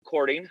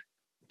recording.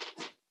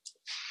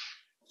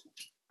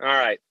 All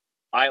right.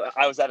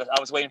 I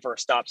was waiting for a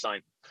stop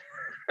sign.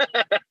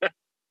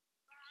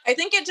 I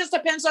think it just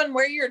depends on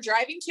where you're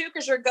driving to,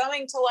 because you're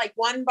going to like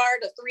 1 bar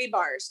to 3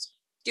 bars.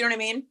 Do you know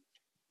what I mean?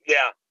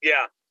 Yeah.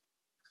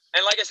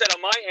 And like I said,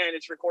 on my end,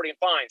 it's recording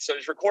fine. So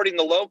it's recording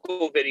the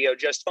local video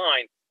just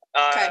fine.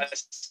 Okay.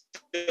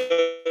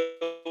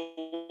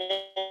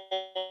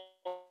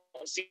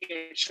 Seem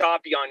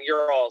choppy on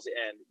your all's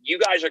end. You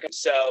guys are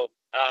so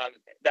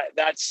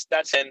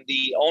that's and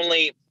the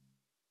only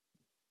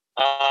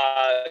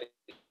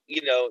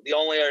the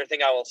only other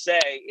thing I will say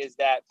is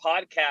that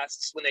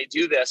podcasts, when they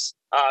do this,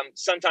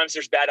 sometimes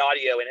there's bad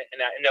audio in it,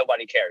 and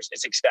nobody cares.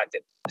 It's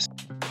expected.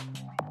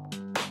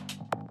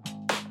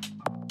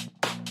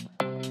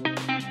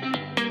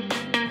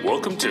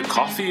 Welcome to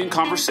Coffee and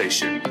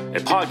Conversation, a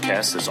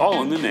podcast that's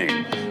all in the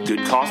name.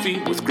 Good coffee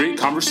with great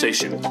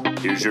conversation.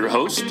 Here's your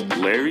host,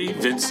 Larry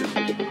Vincent.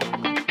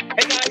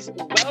 Hey guys,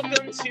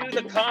 welcome to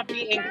the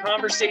Coffee and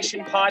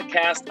Conversation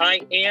podcast.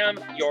 I am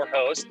your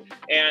host,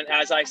 and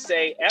as I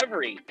say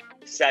every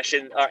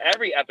session or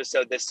every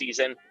episode this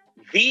season,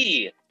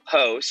 the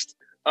host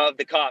of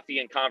the Coffee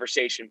and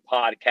Conversation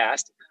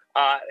podcast.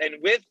 And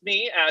with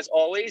me, as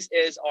always,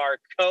 is our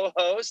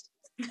co-host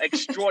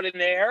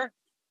extraordinaire,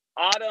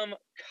 Autumn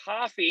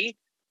Coffee,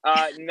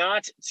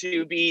 not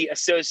to be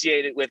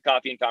associated with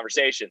Coffee and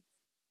Conversation.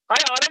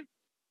 Hi, Autumn.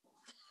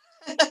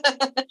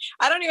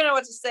 I don't even know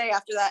what to say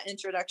after that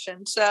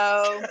introduction.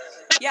 So,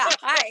 yeah,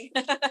 hi.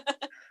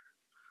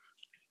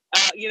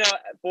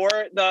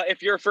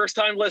 If you're a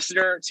first-time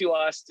listener to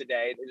us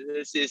today,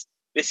 this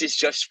is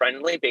just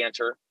friendly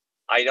banter.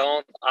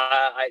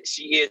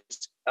 She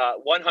is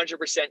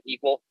 100%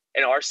 equal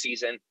in our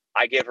season.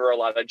 I give her a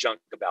lot of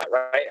junk about,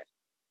 right?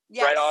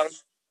 Yes. Right, Autumn?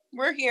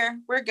 We're here.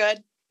 We're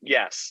good.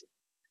 Yes.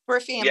 We're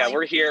family. Yeah,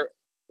 we're here.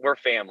 We're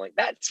family.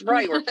 That's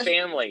right. We're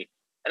family.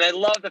 And I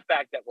love the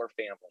fact that we're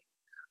family.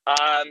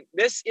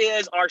 This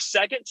is our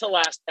second to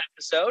last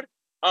episode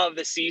of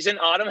the season.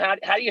 Autumn, how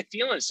are you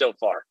feeling so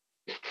far?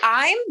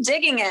 I'm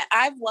digging it.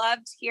 I've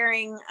loved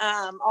hearing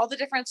all the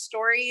different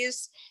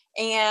stories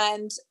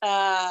and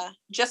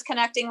just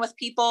connecting with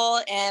people.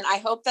 And I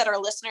hope that our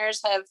listeners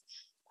have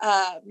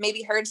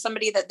maybe heard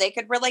somebody that they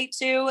could relate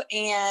to.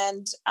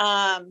 And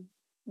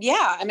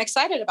yeah, I'm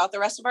excited about the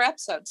rest of our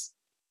episodes.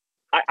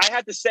 I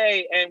have to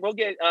say, and we'll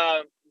get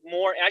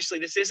more. Actually,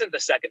 this isn't the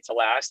second to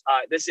last.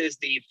 This is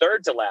the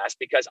third to last,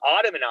 because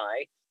Autumn and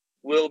I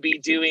will be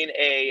doing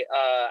an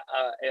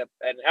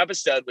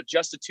episode with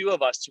just the two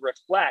of us to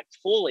reflect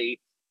fully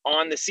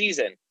on the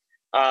season.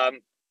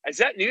 Is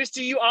that news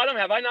to you, Autumn?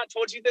 Have I not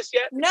told you this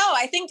yet? No,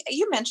 I think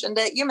you mentioned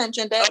it.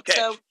 Okay,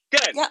 so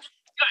good. Yeah.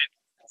 Good.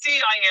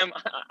 See,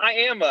 I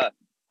am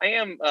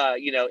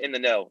in the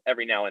know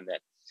every now and then.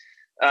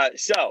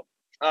 So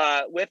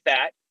with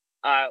that,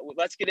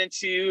 let's get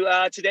into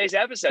today's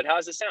episode. How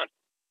does it sound?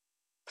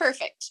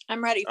 Perfect.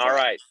 I'm ready for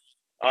it.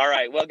 All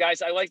right. Well,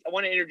 guys, I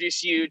want to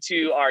introduce you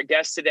to our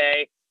guest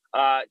today,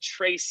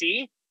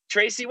 Tracy.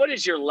 Tracy, what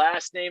is your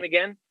last name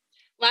again?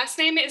 Last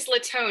name is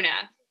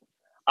Latona.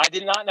 I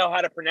did not know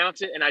how to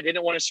pronounce it, and I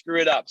didn't want to screw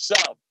it up. So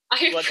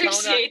I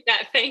appreciate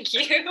that. Thank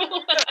you.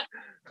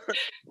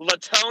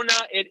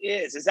 Latona, it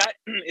is. Is that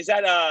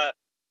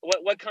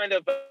what kind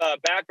of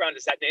background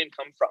does that name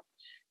come from?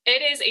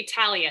 It is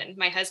Italian.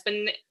 My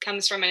husband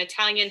comes from an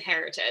Italian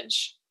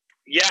heritage.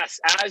 Yes,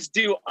 as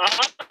do I.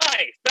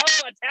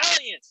 Fellow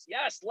Italians.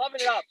 Yes,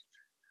 loving it up.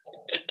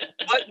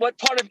 What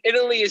part of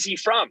Italy is he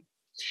from?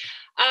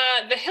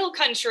 The Hill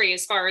Country,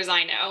 as far as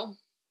I know.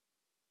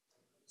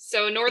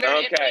 So northern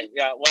Italy. Okay,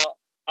 yeah. Well,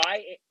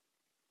 I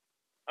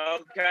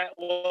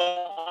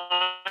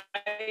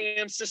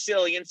am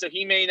Sicilian, so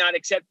he may not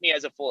accept me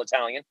as a full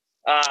Italian.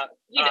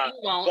 He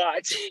won't.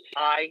 But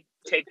I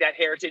take that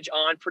heritage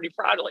on pretty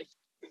proudly.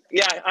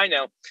 Yeah, I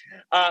know.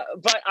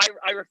 But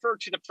I refer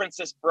to the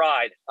Princess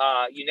Bride.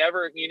 You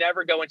never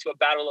go into a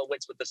battle of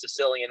wits with the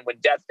Sicilian when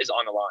death is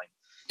on the line.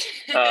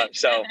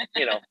 So,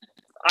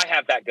 I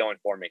have that going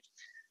for me.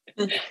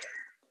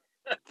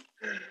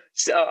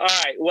 So, all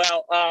right.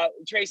 Well,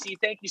 Tracy,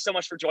 thank you so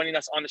much for joining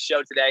us on the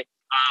show today.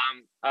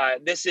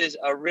 This is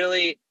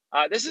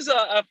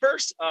a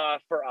first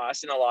for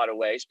us in a lot of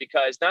ways,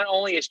 because not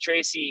only is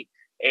Tracy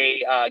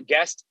a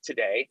guest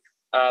today,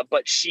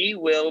 but she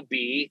will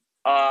be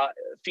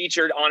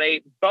featured on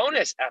a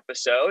bonus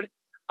episode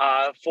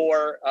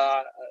for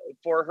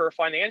her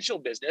financial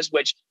business,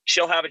 which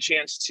she'll have a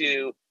chance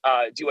to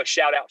do a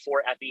shout out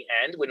for at the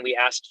end when we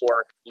ask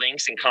for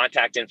links and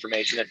contact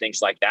information and things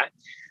like that.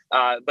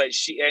 But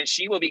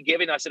she will be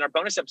giving us in our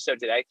bonus episode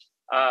today,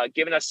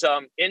 giving us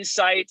some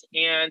insight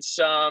and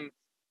some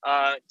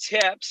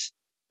tips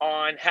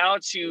on how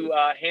to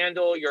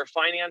handle your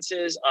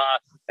finances,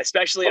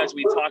 especially as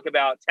we talk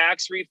about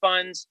tax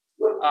refunds.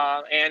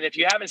 And if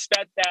you haven't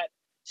spent that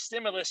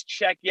stimulus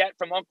check yet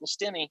from Uncle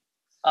Stimmy,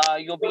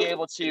 you'll be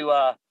able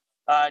to,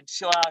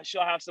 she'll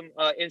have some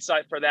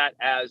insight for that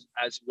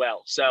as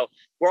well. So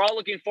we're all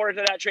looking forward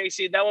to that,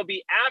 Tracy. That will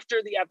be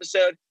after the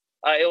episode.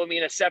 It will be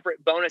in a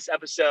separate bonus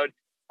episode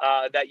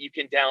that you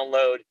can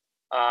download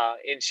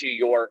into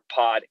your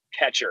pod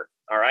catcher.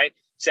 All right.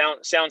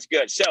 Sounds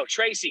good. So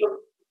Tracy,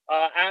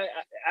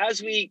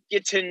 as we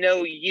get to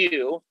know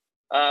you,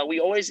 we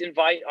always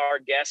invite our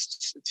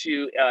guests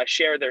to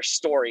share their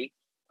story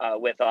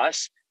with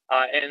us.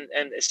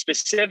 And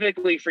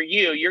specifically for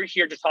you, you're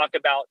here to talk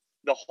about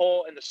the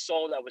whole and the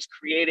soul that was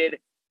created,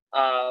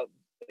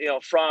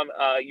 from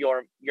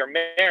your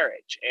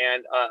marriage.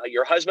 And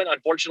your husband,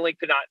 unfortunately,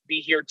 could not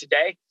be here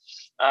today,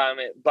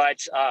 but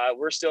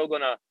we're still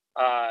going to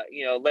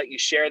let you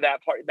share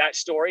that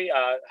story,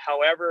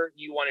 however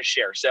you want to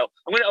share. So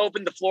I'm going to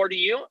open the floor to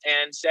you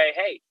and say,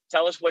 hey,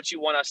 tell us what you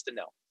want us to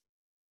know.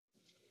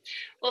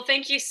 Well,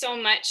 thank you so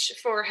much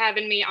for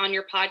having me on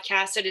your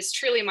podcast. It is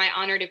truly my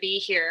honor to be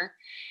here.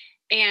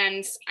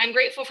 And I'm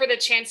grateful for the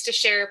chance to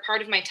share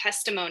part of my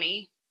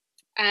testimony.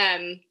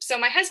 So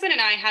my husband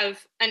and I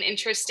have an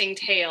interesting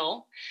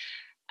tale.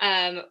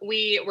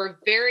 We were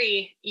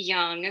very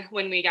young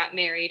when we got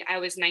married. I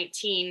was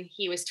 19,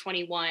 he was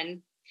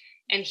 21,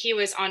 and he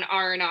was on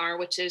R&R,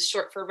 which is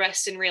short for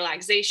rest and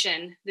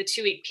relaxation, the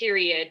 2-week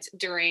period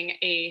during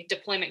a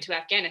deployment to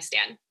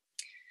Afghanistan.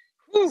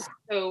 Whew.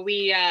 So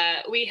we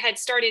had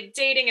started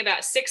dating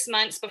about 6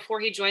 months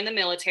before he joined the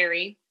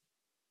military.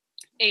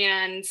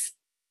 And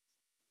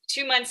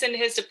 2 months into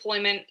his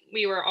deployment,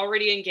 we were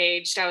already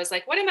engaged. I was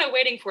like, what am I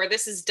waiting for?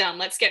 This is dumb.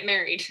 Let's get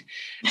married.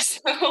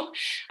 So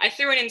I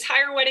threw an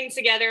entire wedding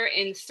together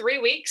in 3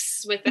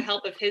 weeks with the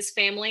help of his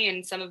family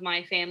and some of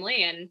my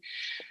family. And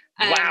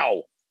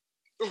wow.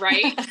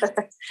 Right.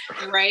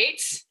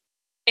 Right.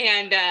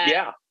 And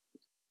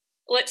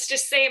let's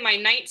just say my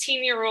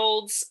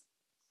 19-year-olds,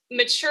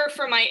 mature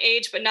for my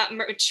age, but not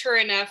mature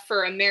enough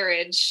for a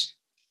marriage,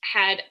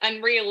 had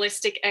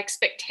unrealistic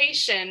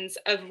expectations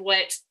of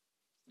what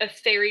a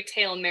fairy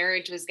tale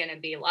marriage was going to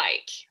be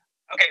like.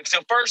 Okay,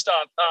 so first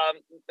off,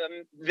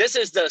 this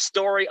is the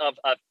story of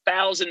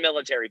 1,000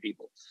 military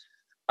people,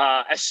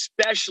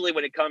 especially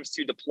when it comes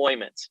to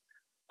deployments.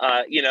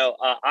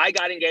 I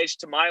got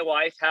engaged to my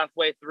wife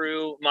halfway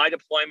through my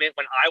deployment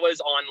when I was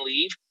on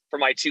leave for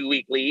my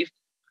 2-week leave,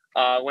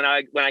 when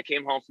I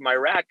came home from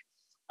Iraq.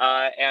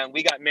 And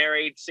we got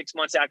married 6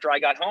 months after I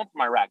got home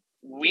from Iraq.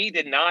 We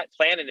did not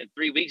plan it in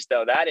 3 weeks,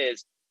 though. That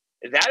is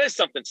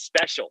something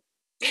special.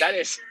 That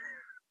is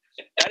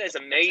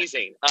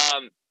amazing.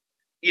 But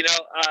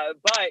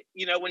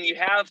when you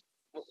have,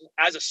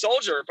 as a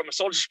soldier, from a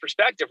soldier's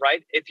perspective,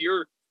 right? If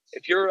you're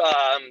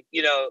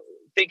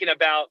thinking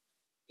about,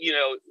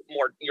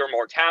 your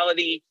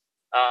mortality,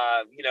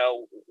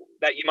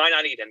 that you might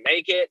not even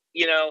make it,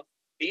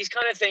 these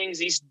kind of things,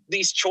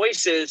 these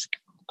choices,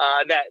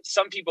 that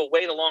some people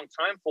wait a long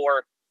time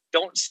for,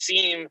 don't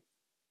seem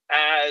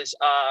as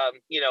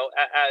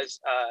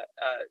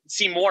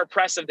seem more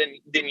oppressive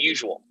than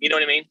usual. You know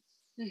what I mean?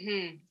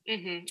 Mm-hmm,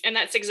 mm-hmm. And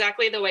that's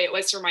exactly the way it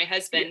was for my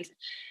husband.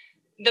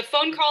 The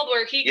phone call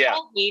where he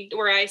called me,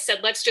 where I said,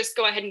 let's just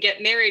go ahead and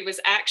get married, was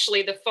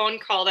actually the phone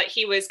call that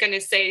he was going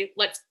to say,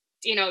 let's,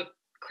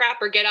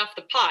 crap or get off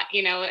the pot.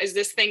 Is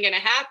this thing going to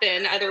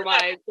happen?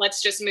 Otherwise,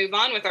 let's just move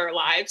on with our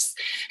lives.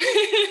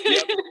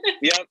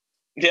 Yep.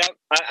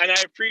 And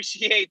I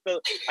appreciate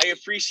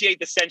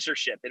the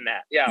censorship in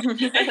that. Yeah.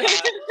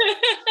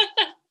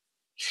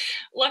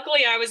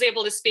 Luckily, I was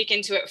able to speak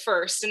into it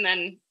first, and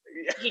then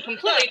he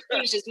completely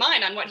changed his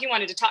mind on what he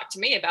wanted to talk to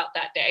me about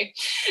that day.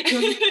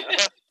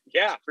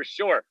 Yeah, for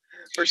sure.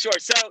 So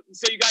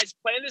you guys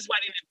planned this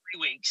wedding in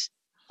 3 weeks,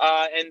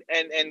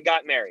 and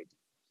got married.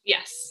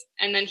 Yes,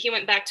 and then he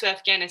went back to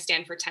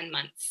Afghanistan for 10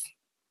 months.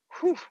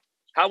 Whew.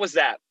 How was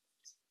that?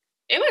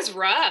 It was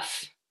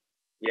rough.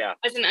 Yeah.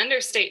 As an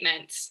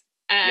understatement.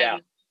 I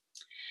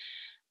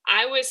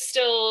was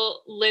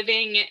still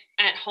living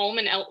at home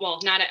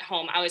not at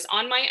home. I was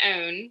on my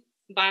own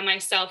by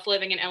myself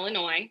living in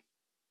Illinois.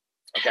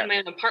 Okay. I had my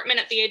own apartment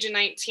at the age of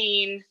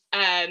 19,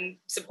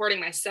 supporting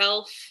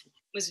myself,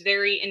 was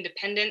very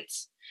independent.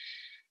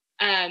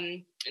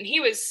 And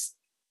he was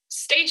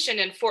stationed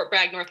in Fort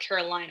Bragg, North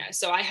Carolina.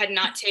 So I had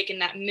not taken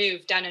that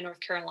move down in North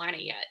Carolina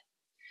yet.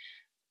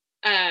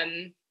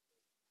 And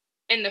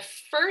the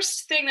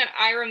first thing that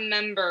I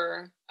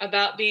remember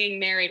about being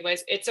married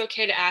was, it's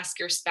okay to ask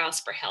your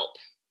spouse for help.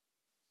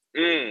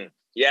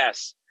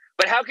 Yes.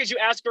 But how could you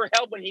ask for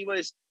help when he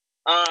was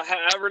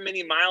however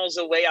many miles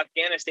away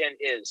Afghanistan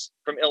is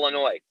from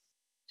Illinois?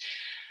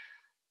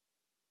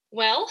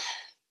 Well,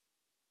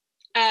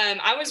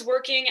 I was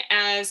working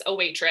as a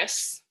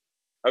waitress.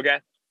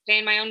 Okay.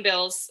 Paying my own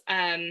bills.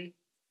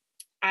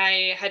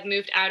 I had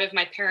moved out of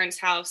my parents'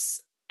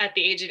 house at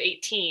the age of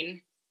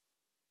 18.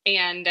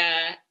 And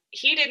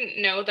he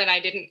didn't know that I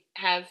didn't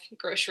have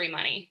grocery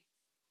money.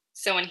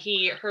 So when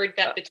he heard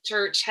that the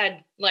church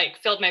had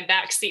filled my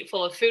back seat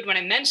full of food when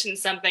I mentioned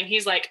something,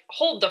 he's like,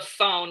 hold the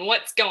phone,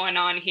 what's going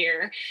on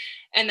here?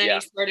 And then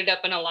he started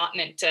up an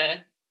allotment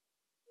to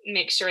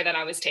make sure that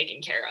I was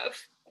taken care of.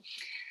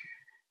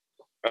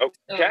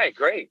 Okay,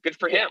 great. Good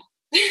for him.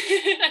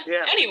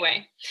 Yeah.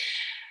 Anyway,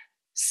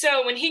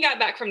 so when he got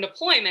back from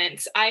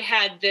deployment, I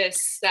had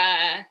this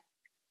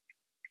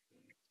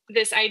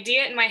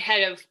idea in my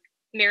head of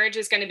marriage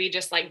is going to be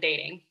just like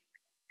dating.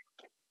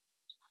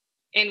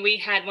 And we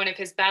had one of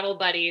his battle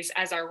buddies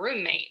as our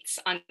roommates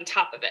on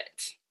top of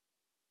it.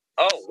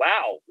 Oh,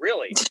 wow.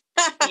 Really?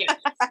 Yeah.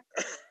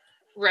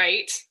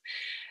 Right.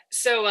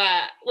 So,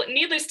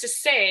 needless to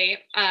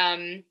say,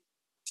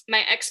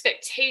 my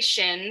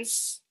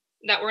expectations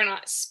that were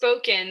not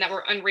spoken, that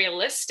were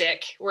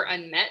unrealistic, were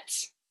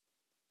unmet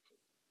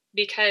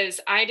because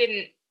I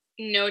didn't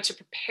know to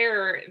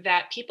prepare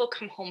that people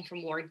come home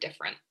from war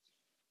different.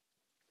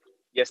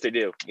 Yes, they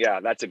do. Yeah,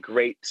 that's a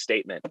great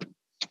statement.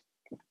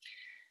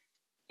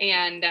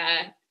 And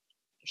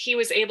he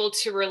was able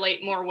to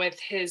relate more with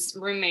his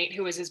roommate,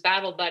 who was his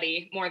battle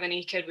buddy, more than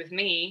he could with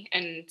me.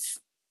 And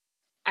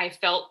I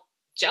felt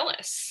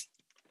jealous.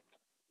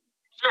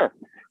 Sure.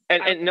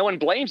 And no one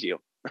blames you.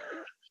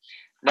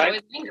 Right? I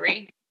was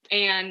angry.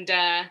 And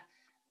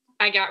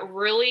I got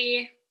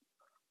really,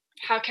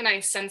 how can I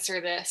censor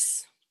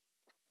this?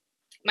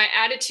 My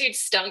attitude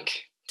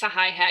stunk to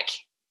high heck.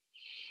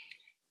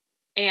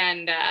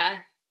 And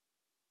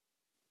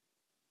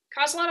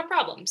caused a lot of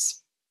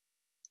problems.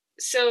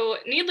 So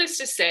needless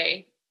to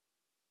say,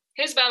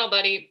 his battle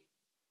buddy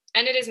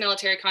ended his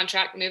military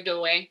contract, moved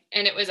away,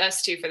 and it was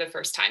us two for the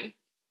first time.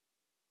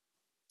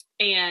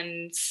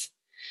 And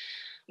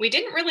we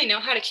didn't really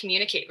know how to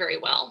communicate very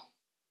well.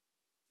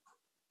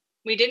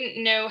 We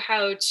didn't know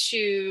how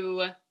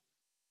to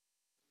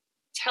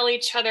tell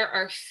each other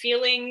our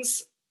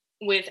feelings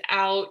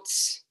without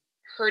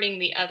hurting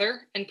the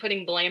other and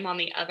putting blame on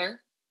the other.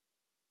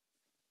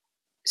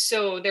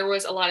 So there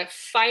was a lot of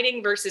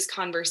fighting versus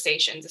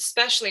conversations,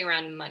 especially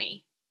around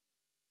money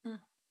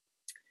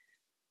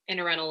and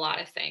around a lot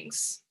of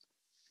things.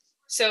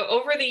 So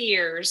over the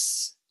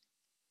years,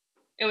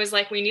 it was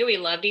like we knew we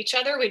loved each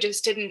other.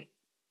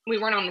 We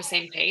weren't on the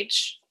same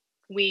page.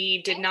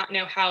 We did not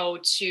know how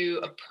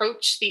to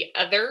approach the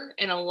other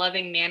in a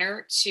loving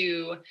manner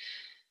to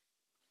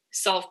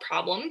solve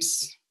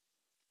problems.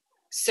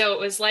 So it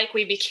was like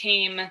we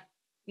became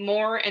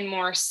more and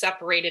more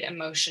separated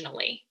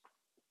emotionally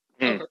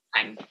over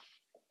time.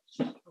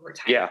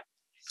 Yeah.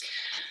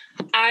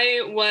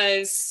 I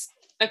was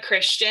a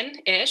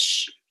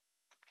Christian-ish.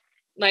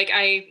 Like,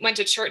 I went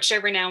to church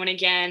every now and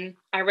again.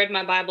 I read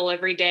my Bible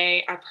every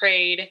day. I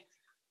prayed.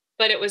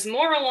 But it was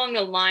more along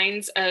the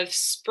lines of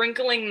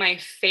sprinkling my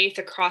faith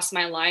across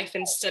my life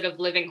instead of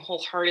living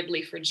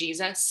wholeheartedly for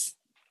Jesus.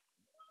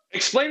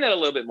 Explain that a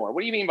little bit more.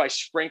 What do you mean by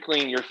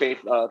sprinkling your faith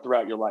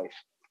throughout your life?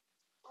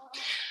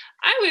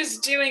 I was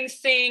doing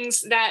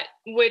things that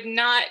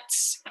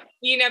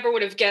you never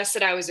would have guessed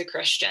that I was a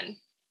Christian.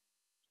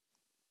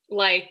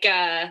 Like,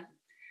 in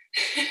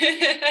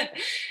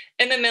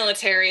the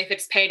military, if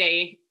it's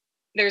payday,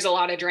 there's a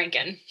lot of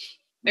drinking.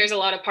 There's a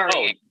lot of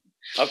partying.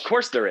 Oh, of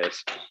course there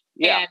is.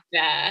 Yeah.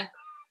 And,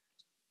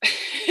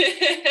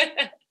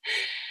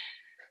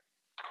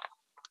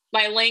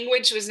 my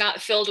language was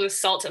not filled with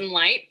salt and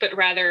light, but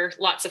rather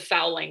lots of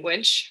foul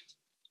language.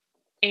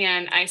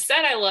 And I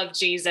said I love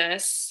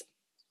Jesus,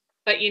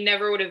 but you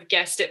never would have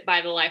guessed it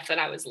by the life that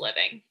I was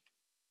living.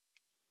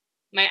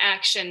 My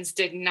actions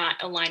did not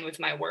align with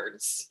my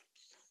words.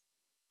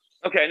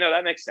 Okay, no,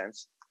 that makes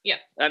sense. Yeah,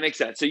 that makes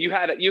sense. So you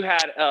had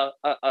a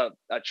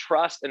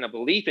trust and a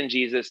belief in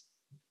Jesus,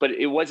 but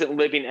it wasn't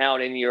living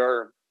out in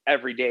your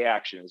everyday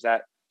action. Is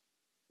that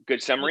a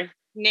good summary?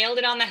 Nailed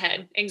it on the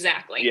head.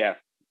 Exactly. Yeah.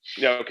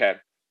 Okay.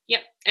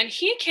 Yep. And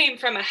he came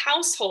from a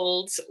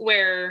household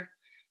where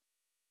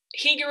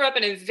he grew up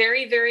in a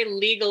very, very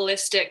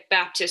legalistic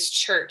Baptist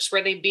church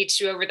where they beat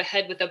you over the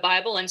head with the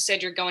Bible and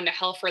said you're going to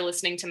hell for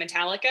listening to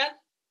Metallica.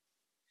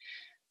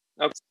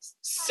 Okay.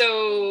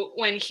 So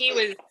when he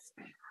was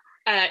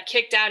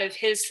kicked out of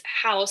his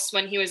house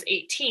when he was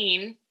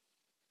 18,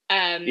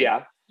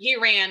 he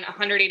ran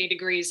 180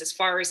 degrees as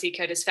far as he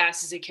could, as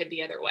fast as he could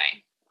the other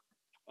way.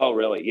 Oh,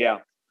 really? Yeah.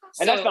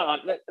 And so,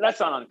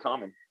 that's not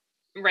uncommon.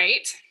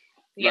 Right.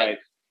 Yeah. Right.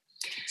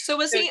 So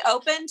was he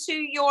open to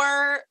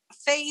your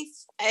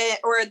faith,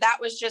 or that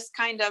was just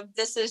kind of,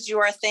 this is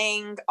your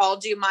thing, I'll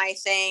do my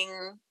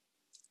thing?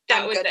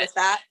 That was good it. With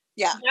that.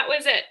 Yeah. That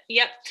was it.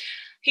 Yep.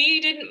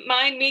 He didn't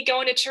mind me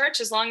going to church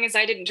as long as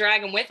I didn't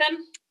drag him with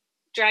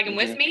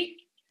me.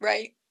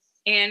 Right.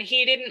 And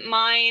he didn't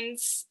mind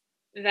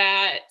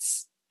that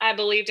I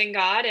believed in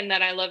God and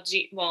that I loved,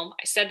 I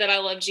said that I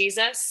love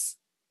Jesus,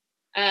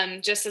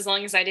 just as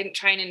long as I didn't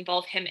try and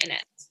involve him in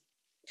it.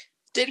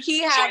 Did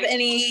he have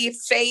any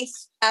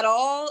faith at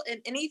all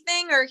in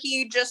anything, or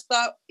he just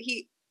thought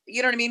you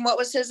know what I mean? What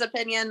was his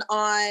opinion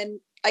on,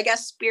 I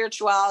guess,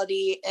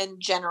 spirituality in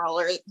general,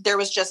 or there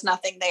was just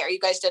nothing there? You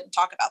guys didn't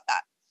talk about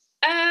that.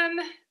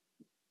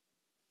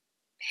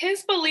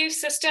 His belief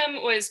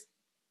system was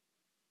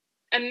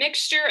a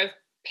mixture of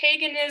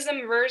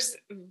paganism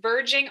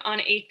verging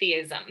on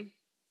atheism.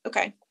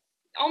 Okay.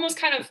 Almost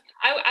kind of,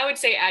 I would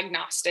say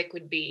agnostic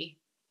would be,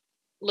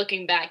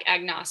 looking back,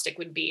 agnostic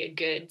would be a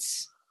good.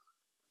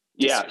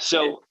 Yeah.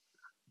 So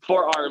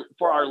for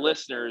our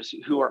listeners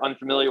who are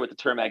unfamiliar with the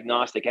term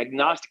agnostic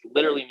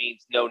literally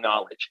means no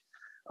knowledge.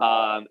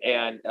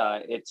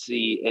 It's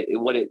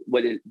what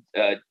it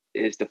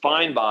is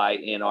defined by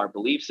in our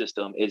belief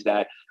system is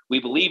that we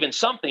believe in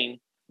something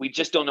we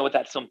just don't know what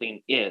that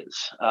something is.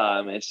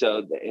 And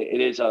so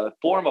it is a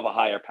form of a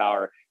higher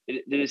power.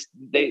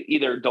 They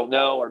either don't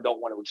know or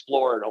don't want to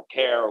explore or don't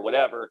care or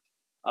whatever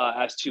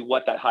as to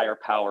what that higher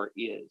power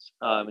is.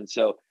 And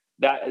so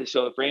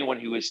for anyone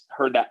who has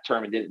heard that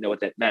term and didn't know what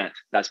that meant,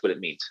 that's what it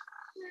means.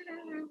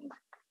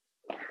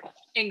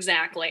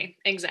 Exactly.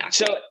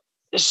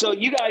 So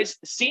you guys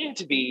seem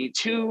to be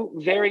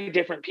two very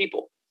different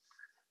people.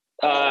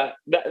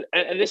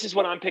 And this is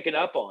what I'm picking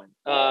up on.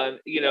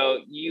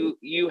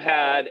 You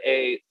had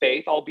a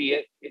faith,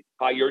 albeit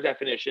by your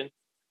definition,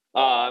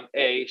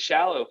 a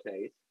shallow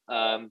faith,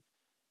 but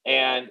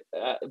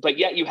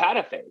yet you had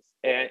a faith,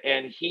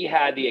 and he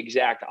had the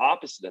exact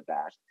opposite of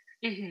that.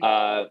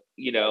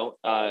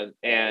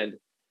 And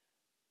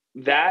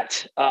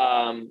that's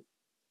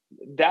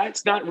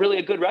not really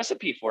a good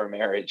recipe for a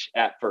marriage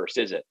at first,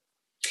 is it?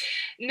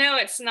 No,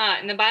 it's not.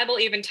 And the Bible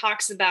even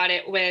talks about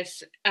it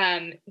with,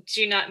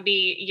 do not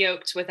be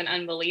yoked with an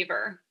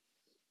unbeliever.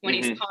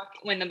 When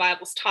when the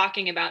Bible's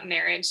talking about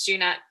marriage,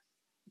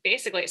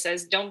 basically it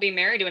says, don't be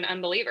married to an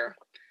unbeliever.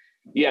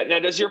 Yeah. Now,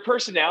 does your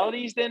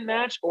personalities then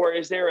match, or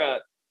is there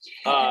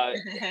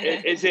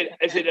is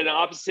it an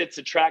opposites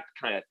attract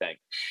kind of thing?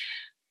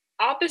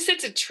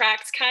 Opposites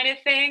attract kind of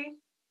thing,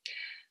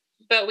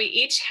 but we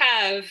each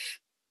have,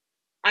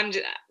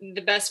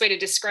 the best way to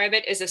describe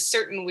it is a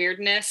certain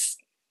weirdness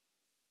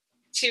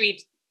to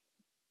each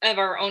of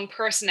our own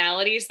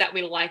personalities that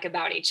we like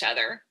about each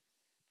other.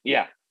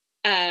 Yeah.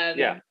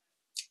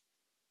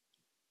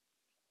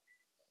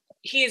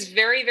 He is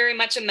very, very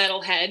much a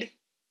metalhead.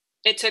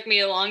 It took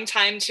me a long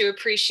time to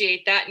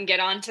appreciate that and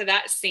get onto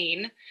that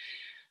scene.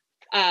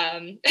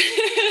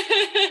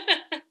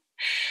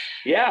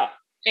 Yeah.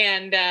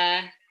 And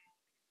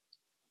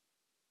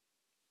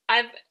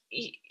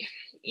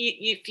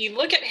if you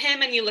look at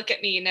him and you look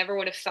at me, you never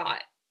would have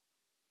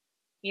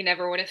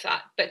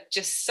thought, but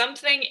just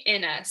something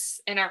in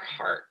us, in our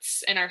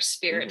hearts, in our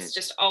spirits,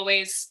 just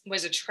always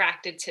was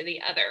attracted to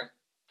the other.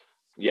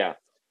 Yeah.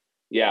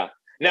 Yeah.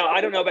 Now, I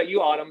don't know about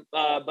you, Autumn,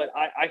 but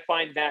I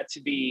find that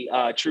to be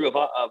true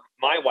of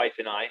my wife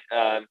and I,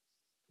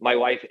 my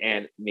wife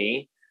and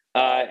me.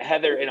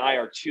 Heather and I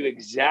are two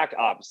exact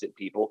opposite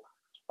people.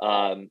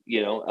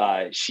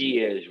 She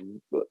is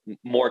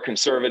more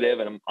conservative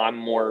and I'm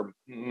more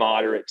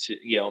moderate.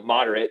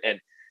 And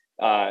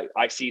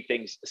I see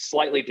things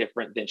slightly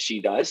different than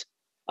she does.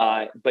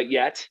 But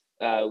yet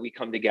we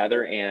come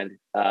together and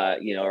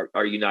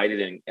are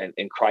united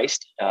in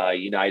Christ,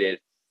 united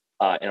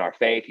in our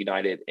faith,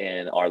 united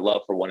in our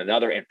love for one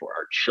another and for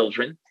our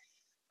children.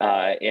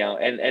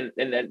 And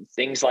then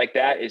things like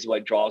that is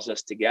what draws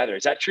us together.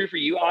 Is that true for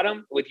you,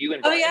 Autumn, with you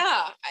and Brian? Oh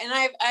yeah. And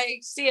I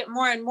see it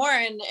more and more.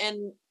 And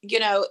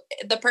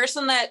the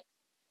person that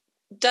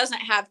doesn't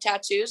have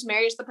tattoos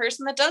marries the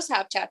person that does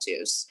have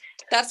tattoos.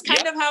 That's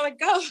kind of how it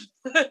goes.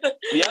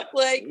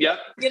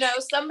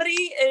 Somebody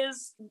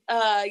is,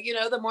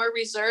 the more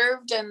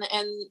reserved and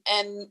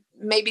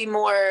maybe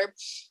more,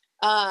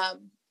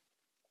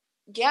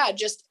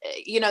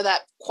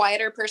 that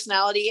quieter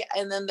personality.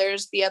 And then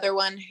there's the other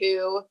one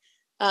who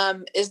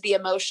is the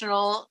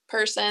emotional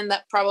person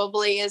that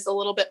probably is a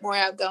little bit more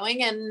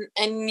outgoing,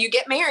 and you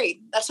get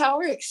married. That's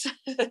how it works.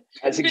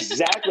 That's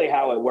exactly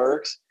how it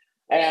works.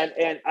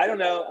 And I don't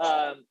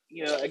know,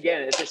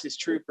 again, if this is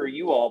true for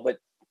you all, but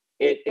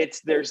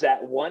there's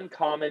that one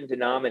common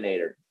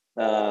denominator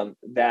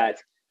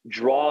that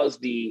draws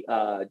the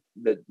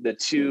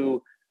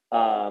two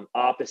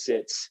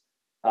opposites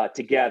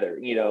together.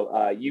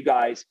 You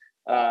guys,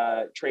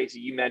 Tracy,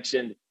 you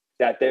mentioned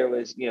that there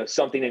was,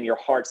 something in your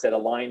hearts that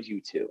aligned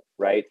you to,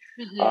 right?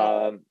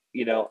 Autumn,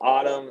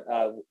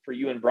 for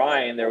you and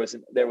Brian, there was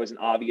an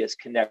obvious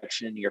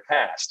connection in your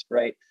past,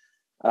 right?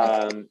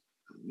 And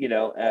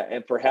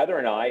for Heather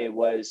and I, it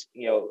was,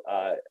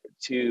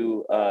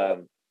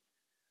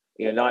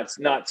 not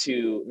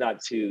to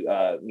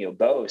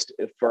boast.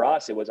 For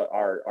us, it was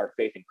our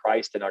faith in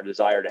Christ and our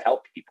desire to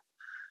help people.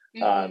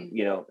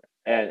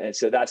 And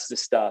so that's the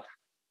stuff,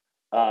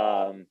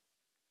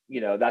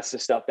 that's the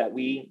stuff that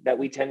we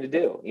tend to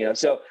do,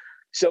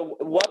 So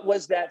what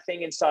was that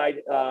thing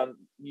inside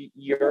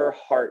your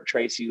heart,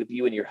 Tracy, with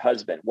you and your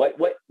husband? What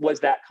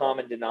was that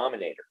common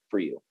denominator for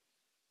you?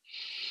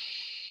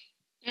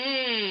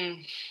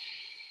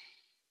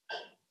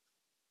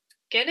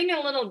 Getting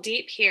a little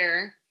deep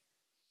here,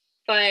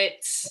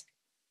 but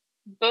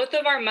both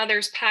of our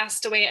mothers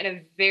passed away at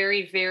a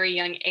very, very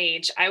young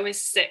age. I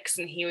was 6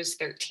 and he was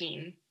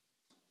 13.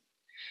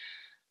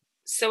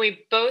 So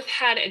we both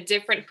had a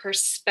different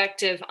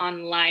perspective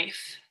on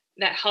life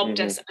that helped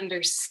us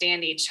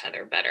understand each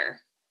other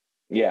better.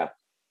 Yeah.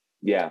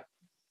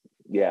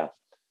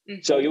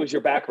 So it was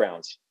your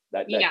backgrounds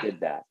that did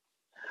that.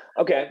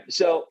 Okay.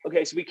 So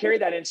we carry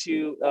that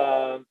into,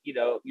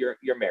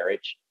 your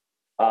marriage.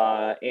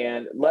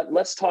 And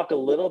let's talk a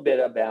little bit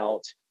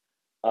about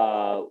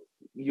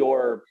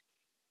your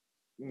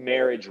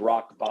marriage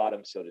rock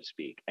bottom, so to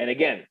speak. And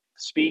again,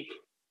 speak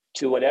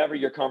to whatever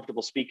you're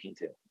comfortable speaking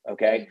to.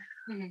 Okay.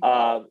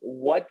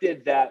 What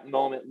did that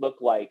moment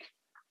look like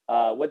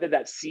what did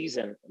that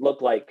season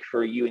look like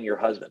for you and your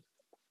husband?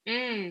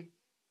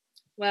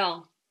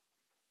 Well,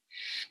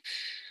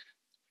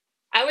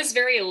 I was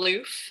very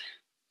aloof.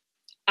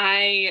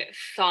 I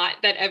thought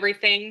that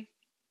everything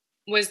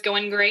was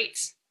going great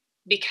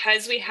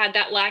because we had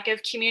that lack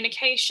of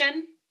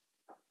communication,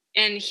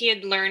 and he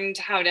had learned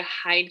how to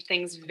hide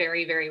things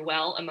very, very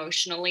well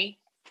emotionally.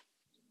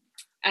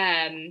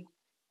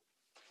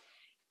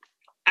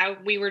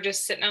 We were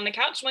just sitting on the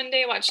couch one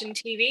day watching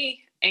TV,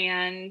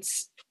 and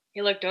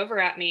he looked over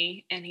at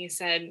me and he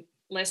said,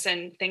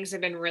 "Listen, things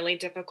have been really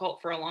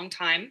difficult for a long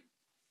time.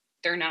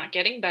 They're not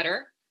getting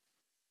better.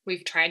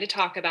 We've tried to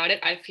talk about it.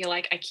 I feel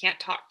like I can't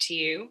talk to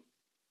you.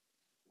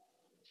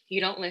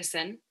 You don't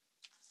listen.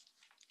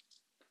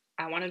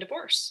 I want a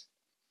divorce.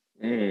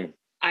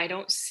 I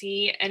don't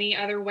see any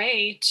other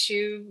way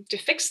to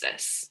fix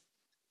this."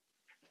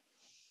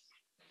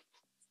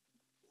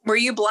 Were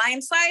you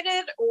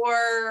blindsided,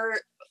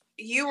 or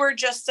you were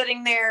just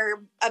sitting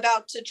there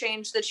about to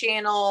change the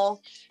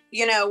channel,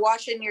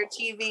 watching your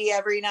TV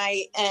every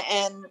night,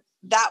 and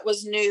that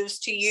was news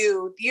to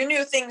you? You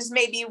knew things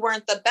maybe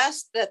weren't the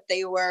best that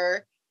they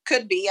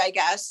could be, I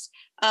guess.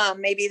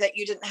 Maybe that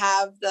you didn't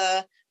have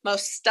the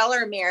most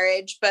stellar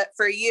marriage, but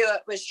for you,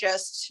 it was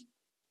just,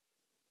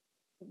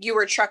 you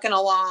were trucking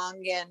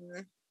along,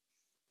 and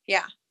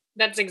yeah.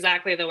 That's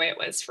exactly the way it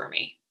was for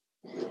me.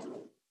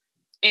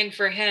 And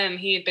for him,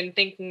 he had been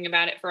thinking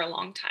about it for a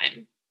long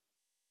time.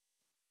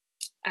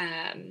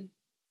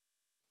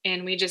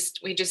 And we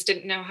just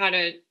didn't know how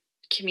to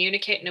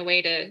communicate in a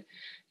way to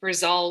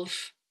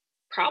resolve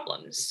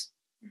problems.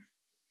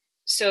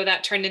 So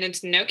that turned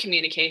into no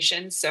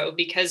communication. So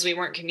because we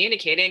weren't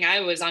communicating, I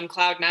was on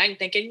cloud 9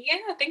 thinking,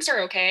 yeah, things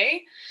are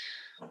okay.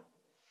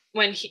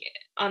 When he,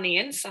 on the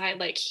inside,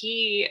 like,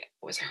 he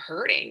was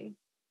hurting.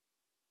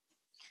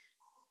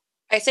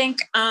 I think,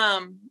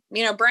 Brian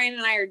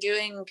and I are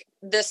doing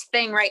this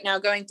thing right now,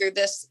 going through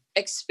this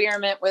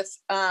experiment with,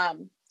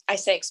 I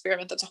say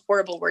experiment, that's a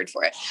horrible word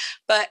for it,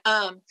 but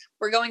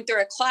we're going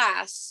through a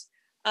class,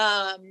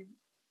 a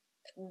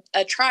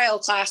trial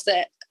class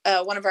that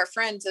one of our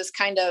friends has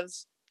kind of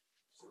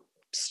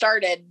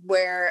started,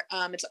 where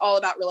it's all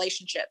about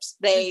relationships.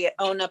 They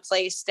own a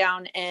place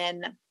down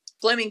in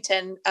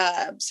Bloomington,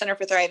 Center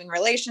for Thriving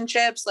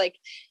Relationships,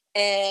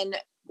 and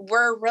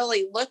we're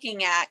really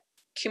looking at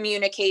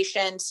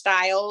communication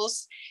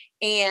styles.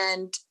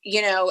 And,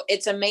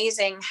 it's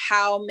amazing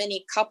how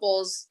many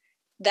couples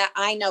that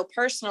I know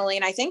personally,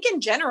 and I think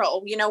in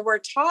general, we're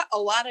taught a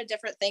lot of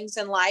different things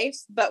in life,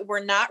 but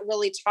we're not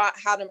really taught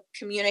how to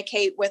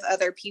communicate with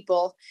other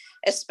people,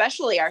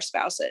 especially our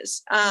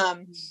spouses.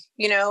 And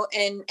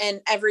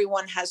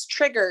everyone has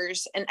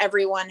triggers, and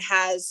everyone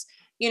has,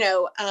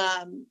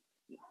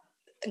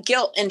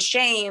 guilt and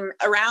shame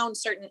around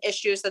certain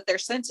issues that they're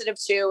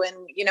sensitive to.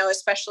 And,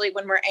 especially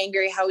when we're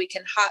angry, how we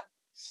can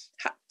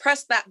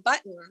press that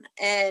button.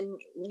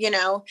 And,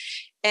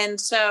 and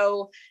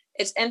so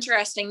it's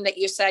interesting that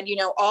you said,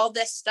 all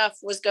this stuff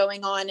was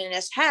going on in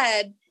his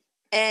head,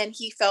 and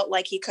he felt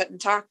like he couldn't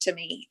talk to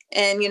me.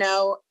 And,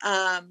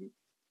 I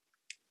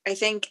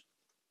think,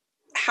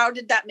 how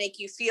did that make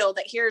you feel,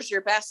 that here's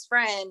your best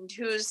friend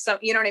who's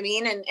you know what I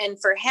mean?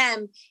 And for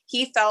him,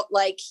 he felt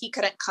like he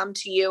couldn't come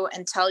to you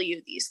and tell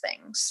you these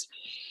things.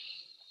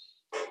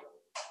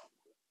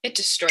 It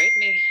destroyed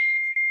me.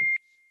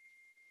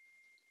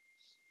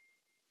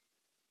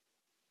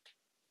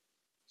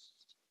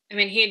 I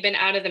mean, he had been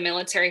out of the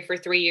military for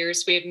 3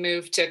 years. We had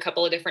moved to a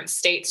couple of different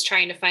states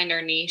trying to find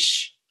our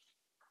niche.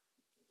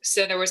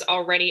 So there was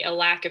already a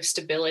lack of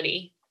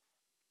stability,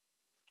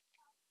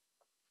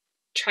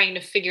 trying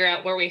to figure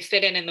out where we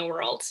fit in the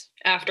world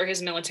after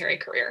his military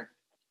career.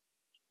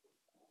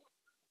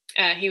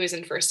 He was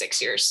in for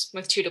 6 years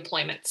with 2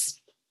 deployments.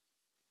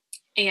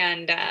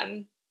 And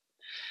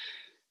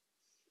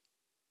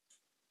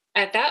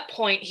at that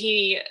point,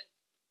 he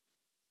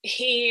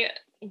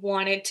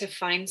wanted to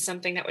find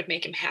something that would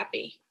make him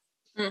happy.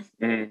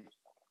 Mm-hmm.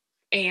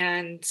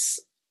 And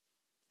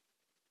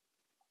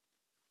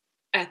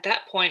at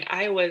that point,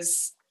 I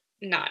was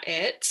not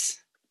it.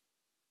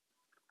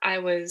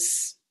 I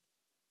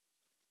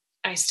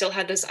still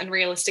had those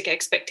unrealistic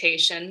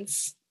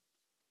expectations.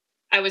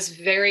 I was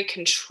very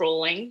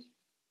controlling.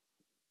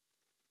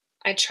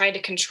 I tried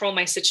to control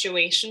my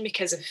situation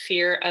because of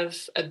fear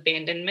of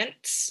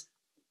abandonment,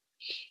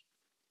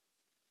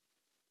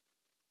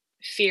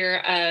 fear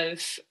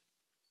of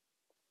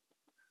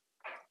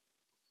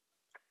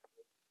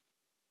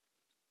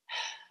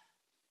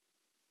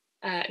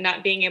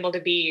not being able to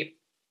be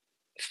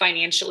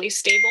financially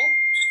stable.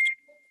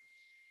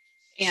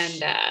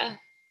 And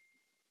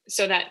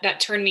so that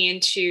turned me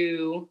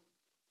into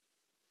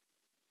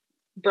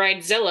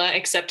Bridezilla,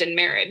 except in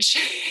marriage.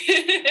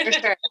 For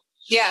sure.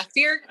 Yeah.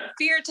 Fear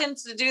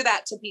tends to do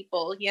that to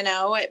people,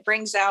 it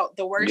brings out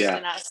the worst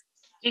in us.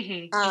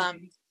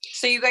 Mm-hmm.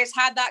 So you guys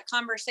had that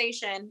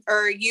conversation,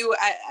 or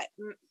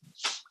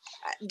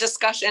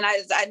discussion,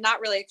 not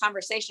really a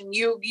conversation.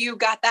 You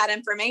got that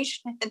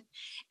information,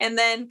 and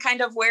then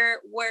kind of where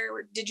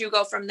did you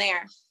go from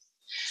there?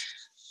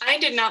 I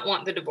did not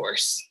want the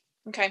divorce.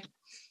 Okay.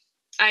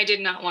 I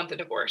did not want the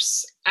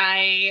divorce.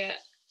 I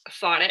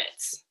fought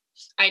it.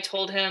 I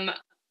told him,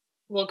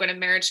 we'll go to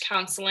marriage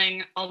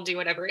counseling. I'll do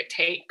whatever it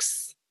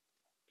takes.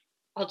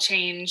 I'll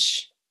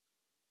change.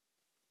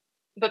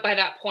 But by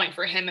that point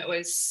for him, it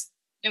was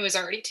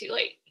already too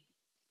late.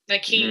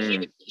 Like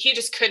he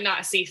just could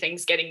not see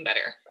things getting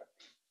better.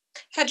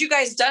 Had you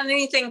guys done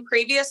anything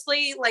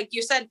previously? Like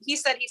you said, he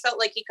said he felt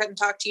like he couldn't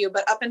talk to you,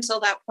 but up until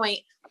that point,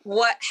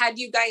 what had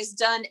you guys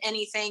done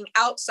anything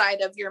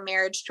outside of your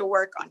marriage to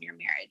work on your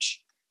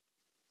marriage?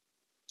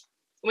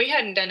 We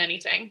hadn't done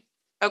anything.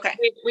 Okay.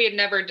 We had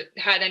never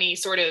had any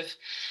sort of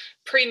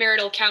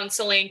premarital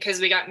counseling because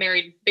we got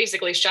married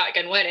basically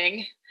shotgun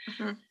wedding.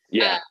 Mm-hmm.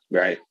 Yeah,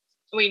 right.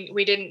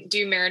 We didn't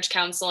do marriage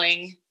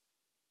counseling.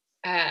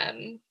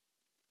 And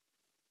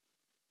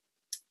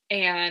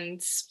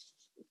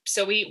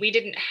so we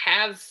didn't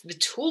have the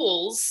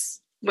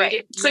tools.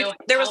 Right. So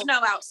there was no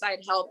outside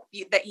help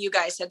that you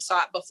guys had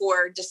sought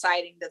before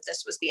deciding that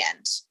this was the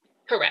end.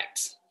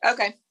 Correct.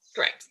 Okay.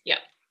 Correct. Yeah.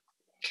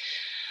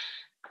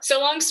 So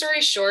long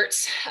story short,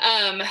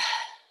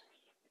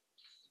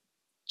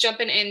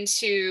 jumping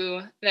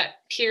into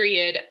that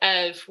period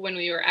of when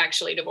we were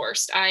actually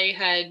divorced, I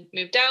had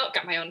moved out,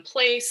 got my own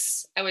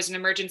place. I was an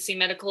emergency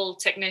medical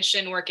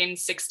technician working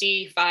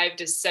 65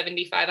 to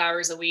 75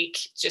 hours a week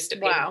just to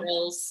pay the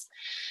bills.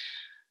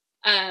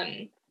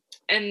 And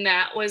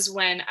that was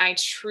when I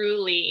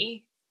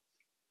truly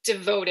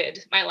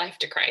devoted my life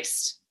to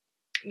Christ,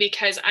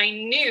 because I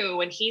knew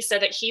when he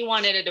said that he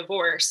wanted a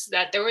divorce,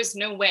 that there was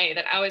no way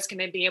that I was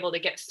going to be able to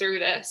get through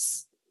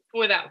this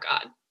without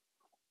God,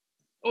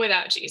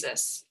 without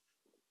Jesus.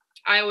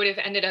 I would have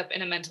ended up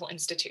in a mental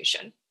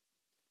institution.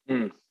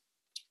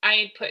 I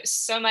had put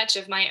so much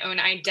of my own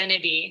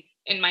identity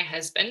in my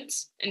husband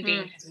and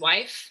being his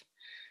wife,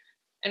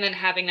 and then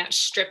having that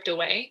stripped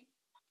away.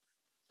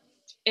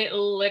 It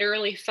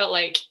literally felt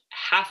like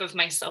half of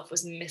myself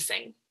was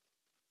missing,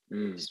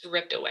 just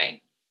ripped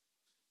away.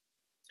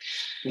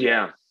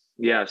 Yeah.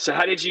 Yeah. So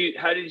how did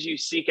you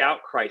seek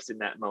out Christ in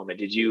that moment?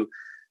 Did you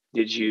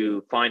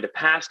find a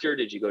pastor?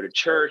 Did you go to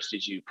church?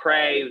 Did you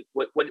pray?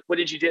 What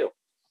did you do?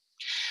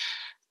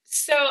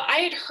 So I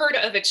had heard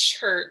of a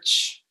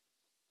church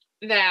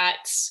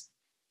that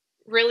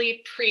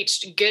really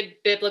preached good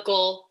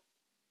biblical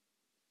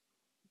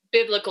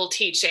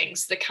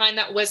teachings, the kind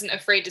that wasn't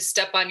afraid to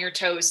step on your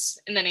toes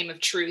in the name of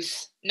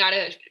truth, not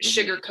a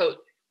sugarcoat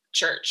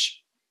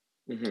church.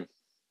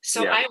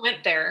 So I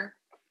went there,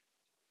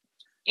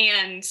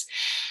 and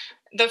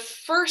the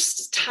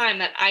first time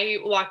that I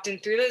walked in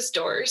through those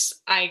doors,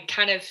 I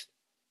kind of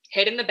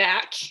hid in the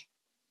back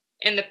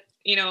and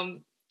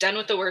done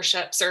with the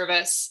worship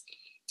service.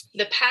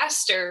 The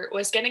pastor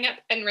was getting up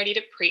and ready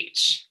to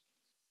preach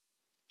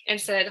and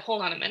said,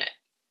 hold on a minute.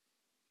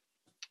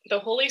 The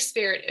Holy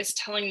Spirit is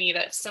telling me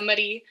that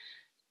somebody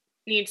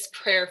needs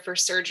prayer for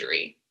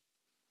surgery.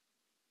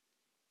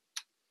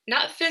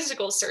 Not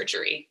physical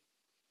surgery,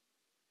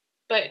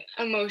 but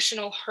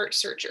emotional heart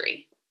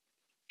surgery.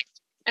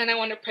 And I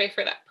want to pray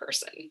for that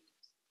person.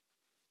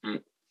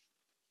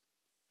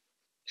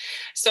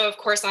 So, of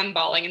course, I'm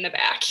bawling in the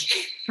back.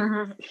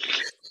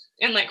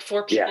 And like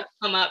 4 people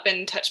come up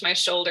and touch my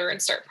shoulder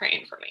and start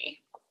praying for me.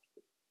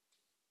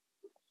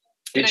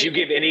 Did you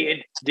give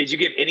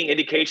any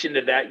indication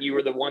that you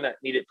were the one that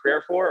needed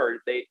prayer for, or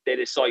they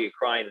just saw you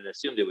crying and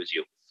assumed it was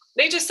you?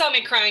 They just saw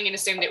me crying and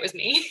assumed it was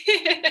me.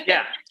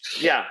 Yeah.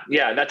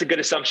 That's a good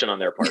assumption on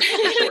their part,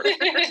 for sure.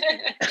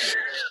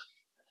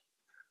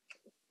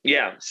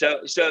 Yeah.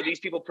 So these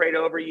people prayed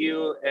over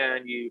you,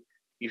 and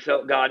you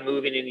felt God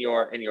moving in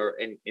your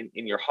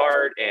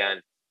heart,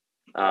 and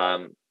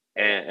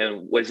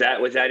was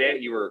that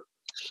it? You were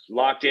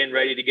locked in,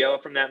 ready to go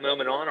from that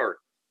moment on, or?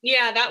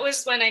 Yeah, that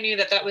was when I knew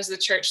that was the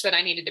church that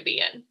I needed to be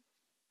in.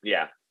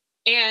 Yeah.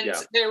 And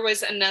there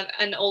was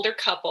an older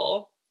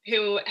couple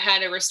who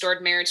had a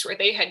restored marriage where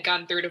they had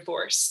gone through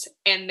divorce,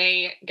 and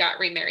they got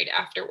remarried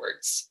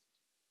afterwards.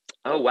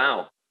 Oh,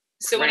 wow.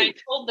 So Great. When I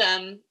told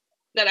them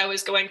that I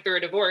was going through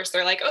a divorce,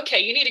 they're like, okay,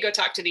 you need to go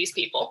talk to these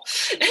people.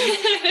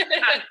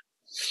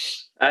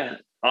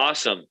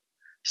 Awesome.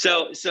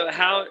 So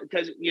how,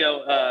 because,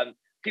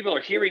 people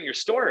are hearing your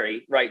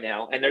story right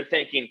now, and they're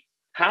thinking,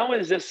 how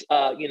is this,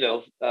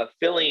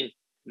 filling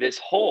this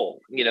hole,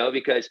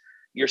 because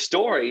your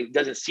story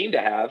doesn't seem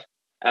to have,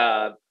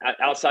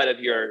 outside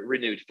of your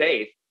renewed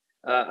faith,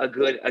 a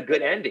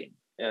good ending.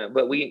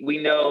 But we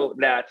know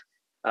that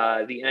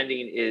the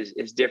ending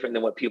is different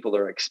than what people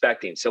are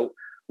expecting. So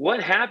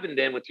what happened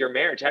then with your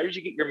marriage? How did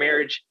you get your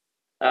marriage?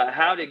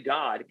 How did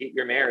God get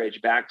your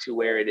marriage back to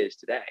where it is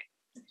today?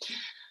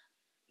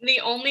 The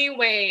only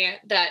way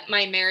that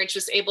my marriage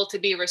was able to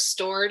be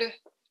restored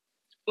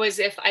was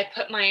if I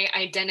put my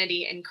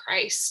identity in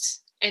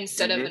Christ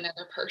instead of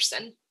another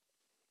person.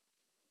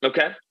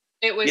 Okay.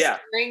 It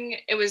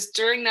was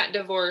during that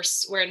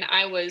divorce when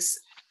I was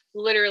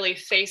literally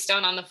face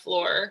down on the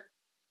floor,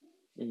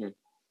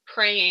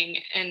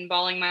 praying and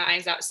bawling my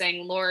eyes out,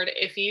 saying, Lord,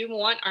 if you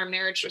want our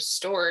marriage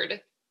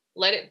restored,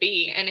 let it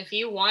be. And if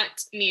you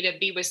want me to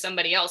be with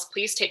somebody else,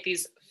 please take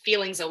these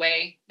feelings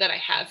away that I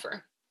have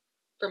for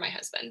my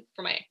husband,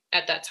 for my,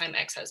 at that time,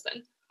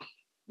 ex-husband.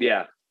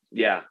 Yeah.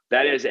 Yeah.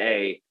 That is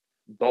a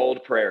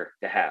bold prayer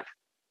to have,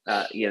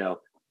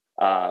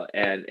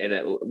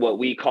 what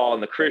we call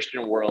in the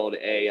Christian world,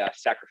 a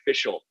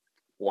sacrificial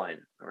one,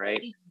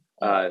 right?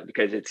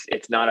 Because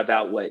it's not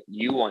about what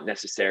you want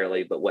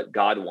necessarily, but what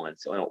God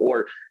wants,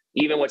 or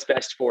even what's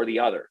best for the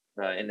other,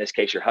 in this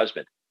case, your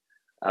husband.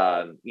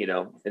 And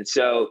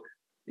so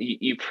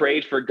you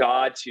prayed for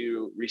God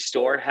to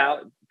restore.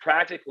 How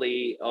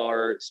practically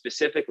or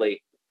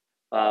specifically,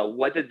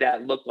 what did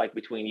that look like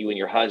between you and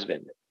your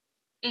husband?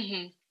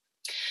 Mm-hmm.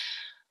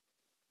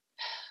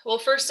 Well,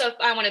 first up,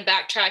 I want to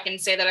backtrack and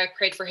say that I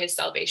prayed for his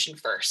salvation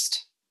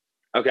first.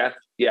 Okay.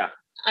 Yeah.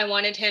 I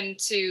wanted him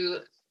to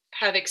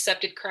have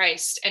accepted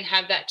Christ and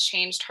have that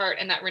changed heart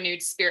and that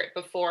renewed spirit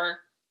before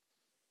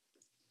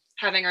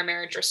having our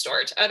marriage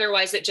restored.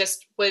 Otherwise, it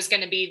just was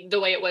going to be the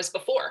way it was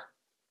before.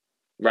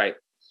 Right.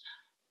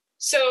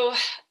 So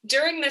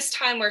during this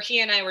time where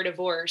he and I were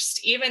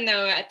divorced, even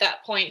though at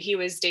that point he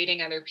was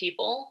dating other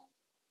people,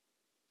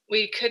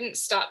 we couldn't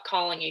stop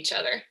calling each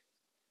other.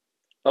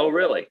 Oh,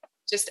 really?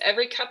 Just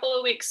every couple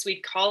of weeks,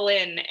 we'd call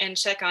in and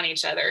check on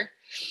each other.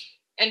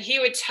 And he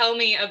would tell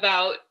me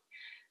about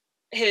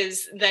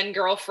his then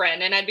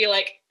girlfriend. And I'd be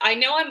like, I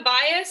know I'm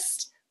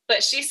biased,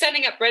 but she's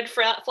sending up red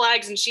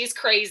flags and she's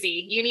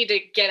crazy. You need to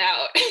get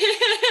out.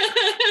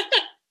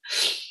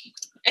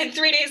 And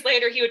 3 days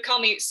later, he would call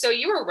me, so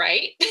you were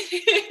right.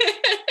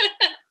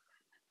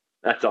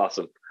 That's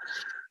awesome.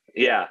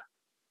 Yeah.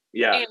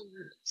 Yeah.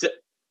 So,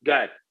 go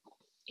ahead.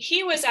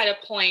 He was at a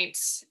point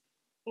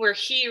where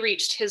he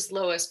reached his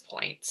lowest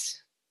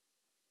point,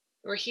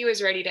 where he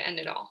was ready to end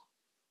it all.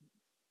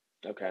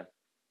 Okay.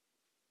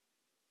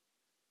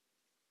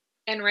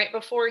 And right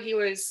before he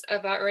was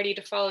about ready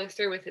to follow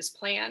through with his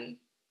plan,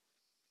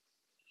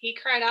 he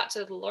cried out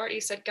to the Lord.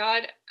 He said,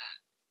 God,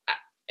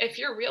 if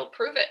you're real,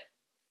 prove it.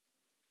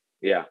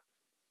 Yeah.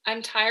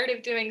 I'm tired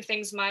of doing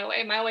things my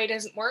way. My way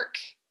doesn't work.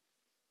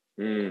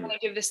 I want to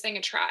give this thing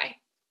a try.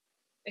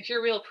 If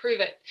you're real,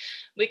 prove it.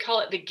 We call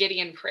it the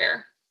Gideon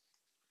prayer.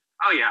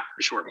 Oh, yeah,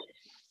 for sure.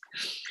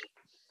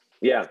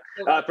 Yeah.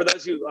 For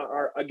those who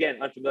are,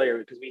 again, unfamiliar,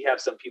 because we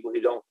have some people who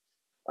don't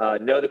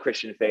know the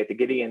Christian faith, the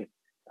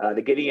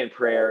Gideon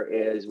prayer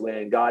is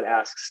when God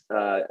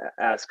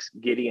asks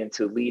Gideon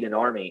to lead an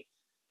army,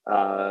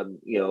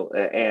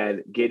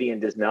 and Gideon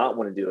does not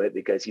want to do it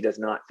because he does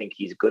not think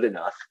he's good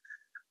enough.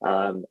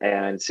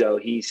 And so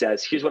he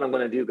says, here's what I'm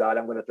going to do, God.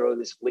 I'm going to throw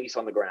this fleece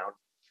on the ground.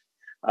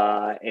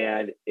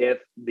 And if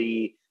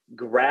the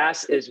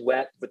grass is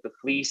wet, but the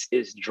fleece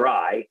is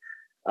dry,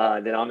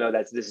 then I'll know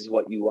this is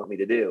what you want me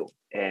to do.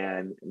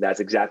 And that's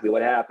exactly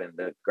what happened.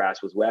 The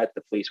grass was wet,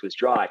 the fleece was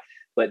dry,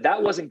 but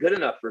that wasn't good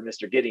enough for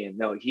Mr. Gideon.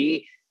 No,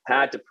 he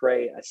had to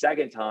pray a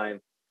second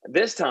time.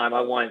 This time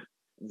I want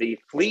the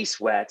fleece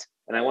wet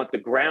and I want the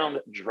ground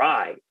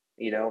dry,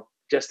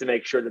 just to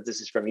make sure that this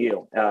is from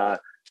you.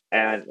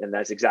 And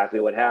that's exactly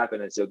what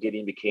happened. And so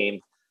Gideon became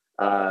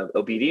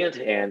obedient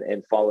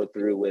and followed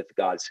through with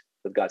God's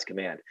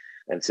command.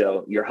 And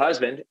so your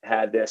husband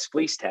had this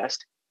fleece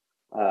test,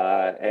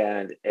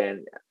 and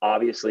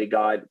obviously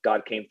God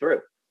came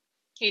through.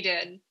 He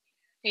did.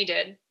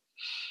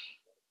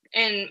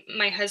 And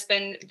my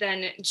husband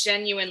then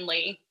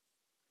genuinely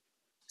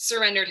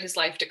surrendered his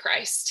life to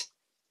Christ.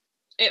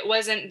 It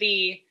wasn't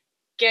the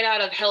get out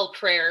of hell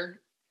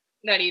prayer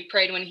that he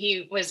prayed when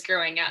he was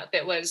growing up.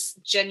 It was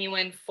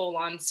genuine,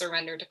 full-on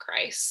surrender to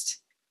Christ.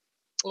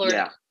 Lord,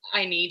 yeah.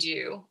 I need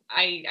you.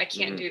 I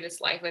can't do this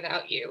life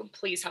without you.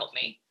 Please help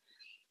me.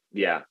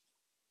 Yeah.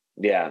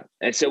 Yeah.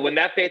 And so when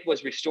that faith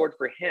was restored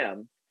for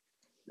him,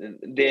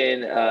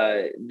 then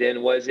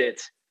was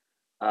it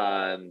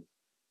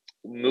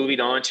moving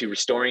on to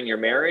restoring your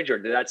marriage, or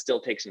did that still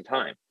take some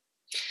time?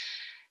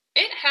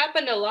 It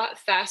happened a lot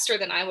faster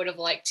than I would have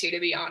liked to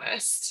be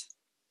honest.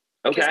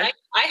 Okay.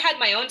 I had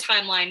my own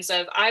timelines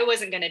of I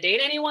wasn't going to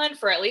date anyone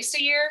for at least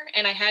a year,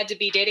 and I had to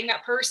be dating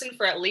that person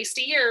for at least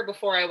a year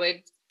before I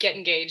would get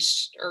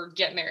engaged or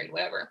get married,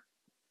 whatever.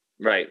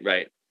 Right.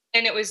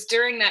 And it was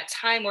during that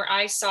time where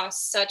I saw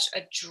such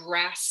a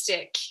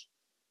drastic,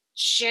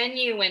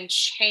 genuine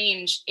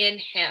change in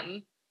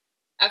him.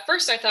 At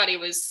first I thought I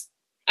was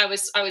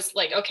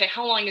like, okay,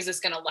 how long is this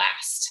going to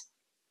last?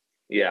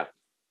 Yeah.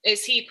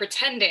 Is he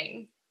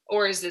pretending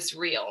or is this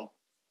real?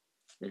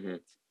 Mm-hmm.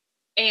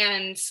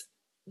 And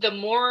the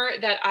more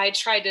that I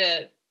tried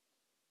to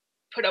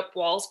put up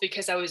walls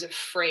because I was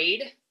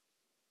afraid,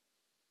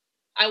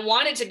 I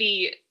wanted to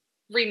be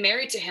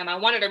remarried to him. I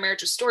wanted our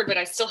marriage restored, but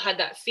I still had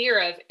that fear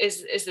of,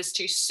 is this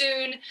too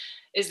soon?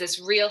 Is this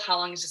real? How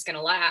long is this going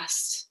to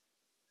last?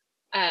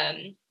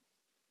 The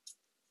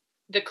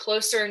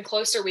closer and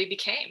closer we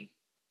became.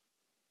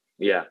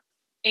 Yeah.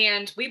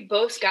 And we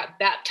both got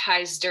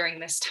baptized during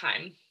this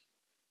time.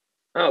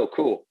 Oh,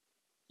 cool.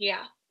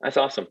 Yeah. That's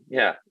awesome.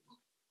 Yeah.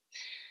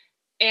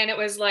 And it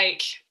was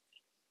like,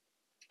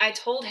 I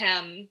told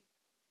him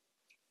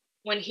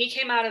when he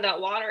came out of that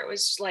water, it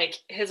was like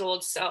his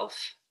old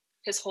self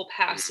his whole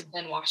past had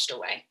been washed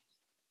away.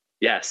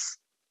 Yes.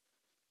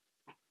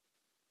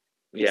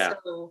 Yeah.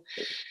 So,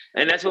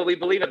 and that's what we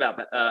believe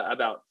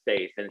about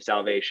faith and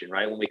salvation,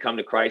 right? When we come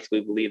to Christ,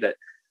 we believe that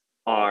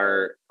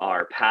our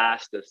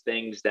past, those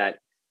things that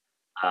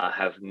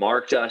have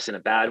marked us in a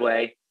bad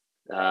way,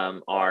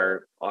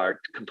 are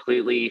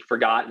completely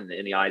forgotten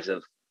in the eyes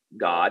of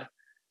God,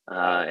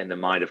 in the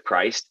mind of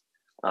Christ,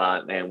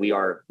 and we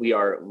are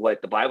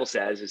what the Bible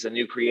says is a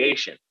new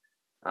creation,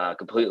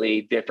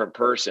 completely different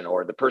person,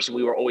 or the person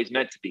we were always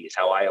meant to be, is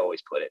how I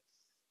always put it,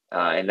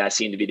 and that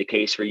seemed to be the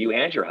case for you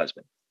and your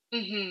husband.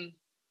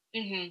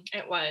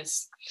 It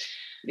was.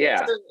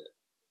 Yeah. So,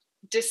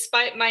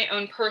 despite my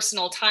own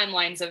personal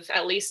timelines of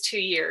at least 2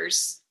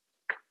 years,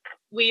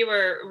 we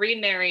were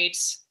remarried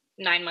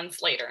 9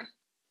 months later.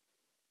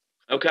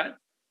 Okay.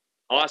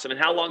 Awesome. And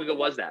how long ago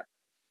was that?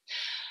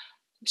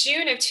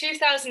 June of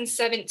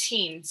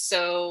 2017.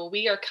 So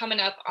we are coming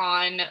up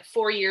on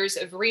 4 years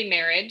of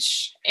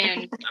remarriage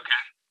and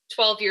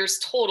 12 years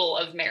total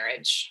of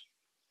marriage.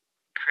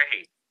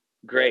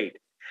 Great.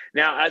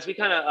 Now, as we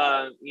kind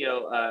of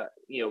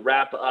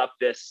wrap up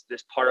this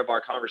part of our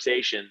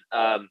conversation,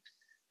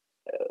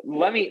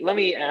 let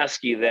me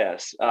ask you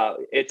this.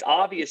 It's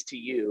obvious to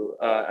you,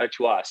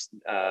 to us,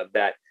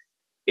 that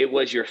it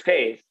was your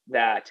faith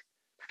that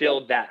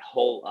filled that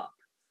hole up.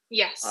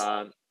 Yes.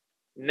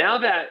 Now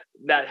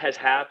that has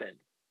happened,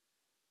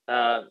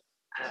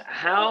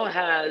 how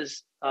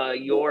has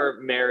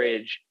your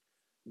marriage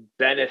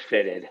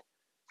benefited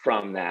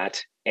from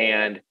that?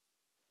 And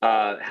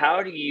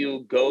how do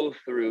you go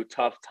through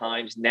tough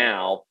times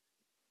now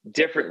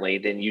differently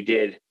than you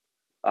did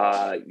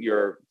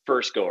your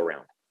first go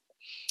around?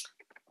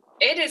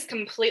 It is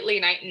completely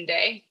night and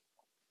day.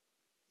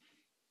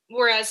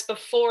 Whereas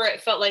before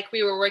it felt like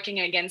we were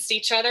working against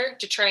each other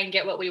to try and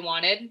get what we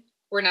wanted,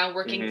 we're now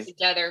working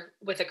together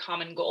with a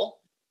common goal.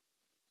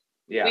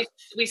 Yeah.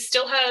 We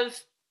still have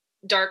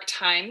dark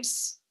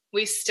times.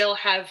 We still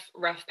have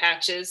rough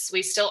patches.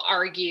 We still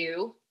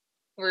argue.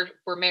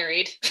 We're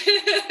married.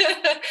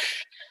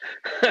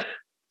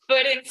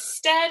 But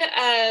instead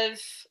of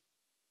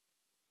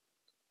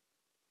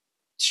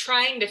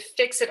trying to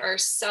fix it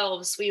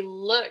ourselves, we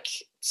look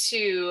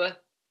to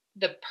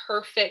the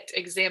perfect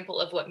example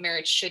of what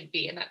marriage should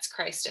be, and that's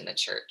Christ and the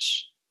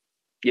church.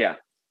 Yeah.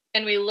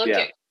 And we look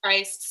at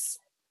Christ's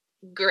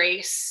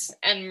grace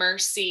and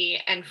mercy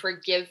and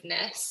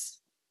forgiveness,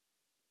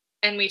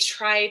 and we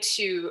try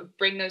to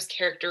bring those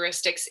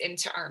characteristics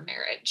into our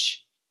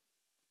marriage.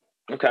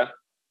 Okay.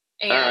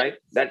 And all right.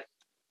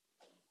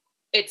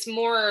 It's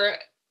more,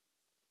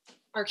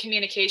 our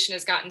communication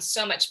has gotten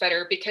so much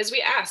better because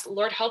we ask,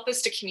 Lord, help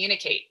us to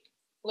communicate.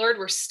 Lord,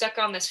 we're stuck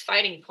on this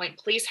fighting point.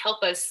 Please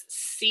help us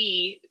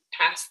see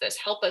past this.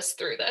 Help us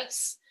through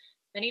this.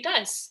 And he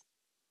does.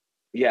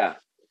 Yeah.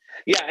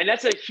 Yeah. And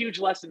that's a huge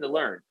lesson to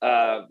learn.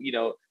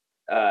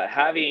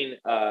 Having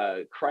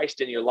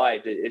Christ in your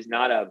life is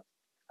not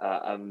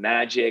a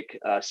magic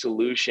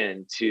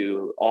solution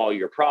to all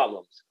your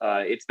problems.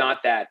 It's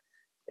not that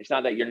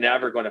you're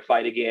never going to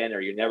fight again,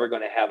 or you're never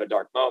going to have a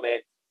dark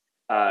moment.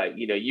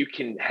 You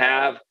can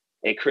have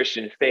a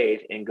Christian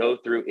faith and go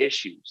through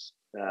issues.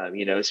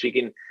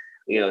 Speaking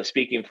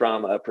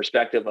from a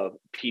perspective of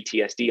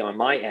PTSD on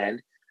my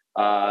end,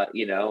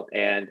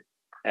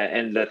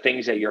 and the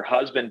things that your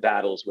husband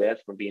battles with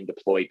from being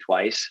deployed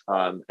twice,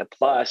 and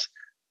plus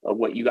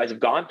what you guys have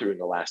gone through in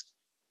the last,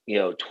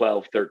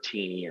 12,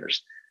 13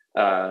 years.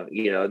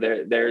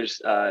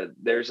 There's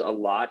a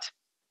lot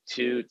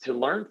to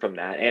learn from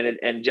that.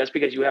 And just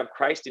because you have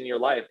Christ in your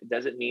life, it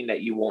doesn't mean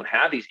that you won't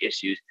have these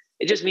issues.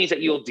 It just means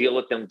that you'll deal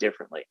with them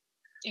differently.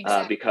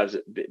 Exactly.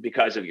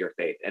 Because of your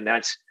faith. And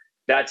that's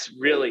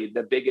really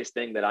the biggest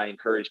thing that I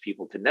encourage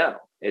people to know,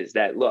 is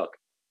that, look,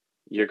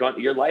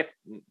 your life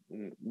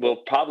will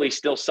probably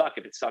still suck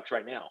if it sucks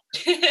right now.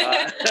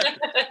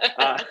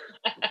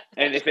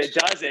 And if it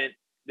doesn't,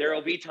 there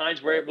will be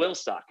times where it will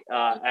suck.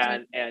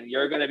 And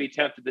you're going to be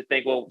tempted to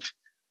think, well,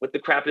 what the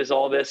crap is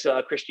all this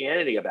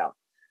Christianity about?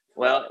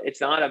 Well, it's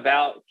not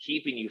about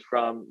keeping you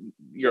from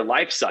your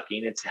life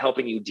sucking. It's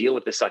helping you deal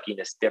with the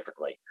suckiness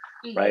differently.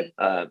 Right.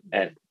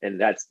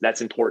 And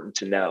that's important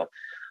to know.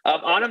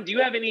 Autumn, do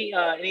you have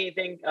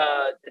anything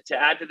to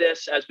add to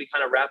this as we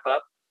kind of wrap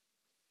up?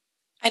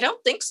 I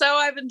don't think so.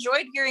 I've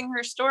enjoyed hearing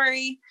her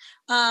story.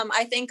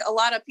 I think a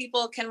lot of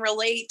people can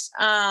relate,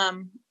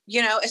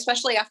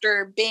 especially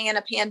after being in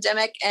a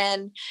pandemic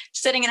and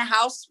sitting in a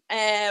house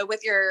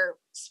with your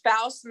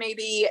spouse.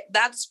 Maybe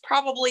that's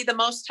probably the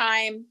most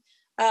time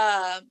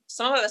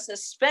some of us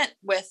has spent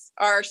with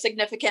our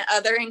significant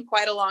other in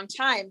quite a long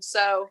time.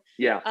 So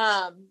yeah.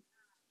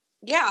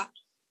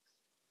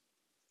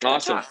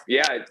 Awesome.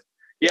 Yeah.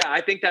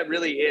 I think that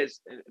really is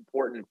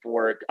important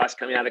for us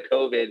coming out of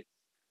COVID.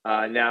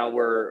 Now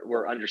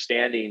we're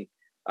understanding,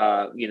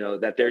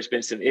 that there's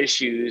been some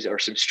issues or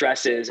some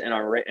stresses in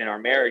our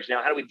marriage.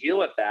 Now, how do we deal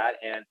with that?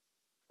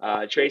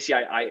 And Tracy,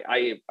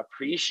 I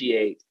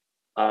appreciate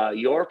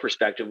your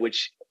perspective,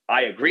 which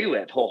I agree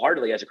with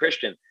wholeheartedly as a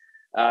Christian,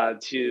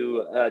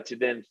 to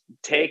then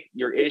take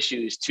your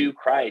issues to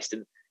Christ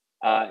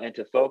and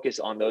to focus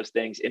on those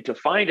things, and to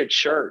find a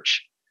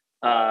church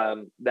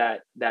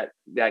that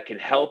can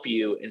help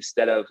you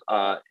instead of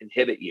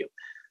inhibit you.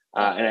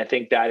 And I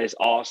think that is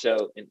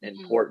also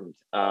important.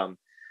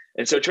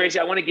 And so, Tracy,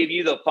 I want to give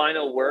you the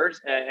final words.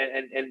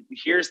 And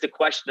here's the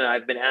question that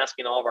I've been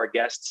asking all of our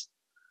guests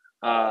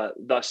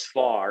thus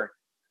far.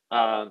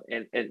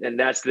 And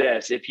that's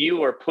this: if you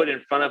were put in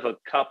front of a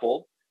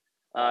couple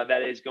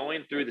that is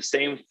going through the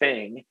same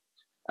thing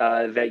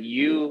that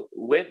you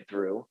went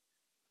through,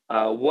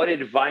 what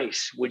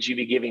advice would you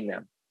be giving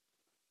them?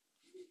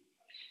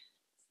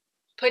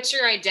 Put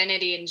your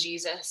identity in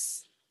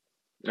Jesus.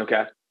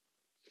 Okay.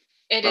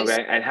 It is.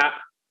 Okay. And how?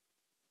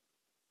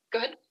 Go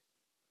ahead.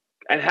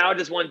 And how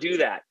does one do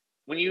that?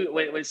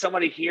 When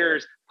somebody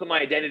hears "put my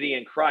identity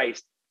in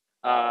Christ,"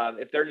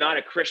 if they're not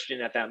a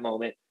Christian at that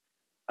moment,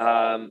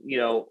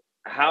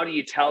 how do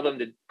you tell them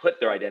to put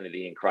their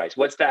identity in Christ?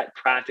 What's that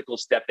practical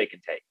step they can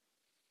take?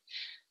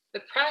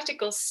 The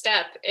practical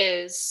step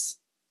is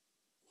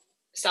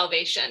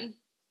salvation,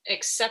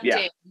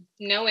 accepting,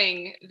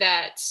 knowing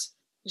that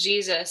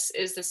Jesus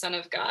is the Son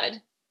of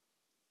God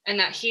and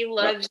that he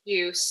loves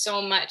you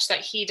so much that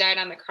he died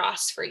on the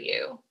cross for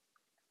you.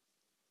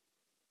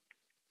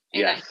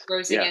 And that he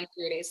rose again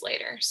 3 days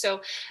later.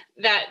 So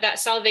that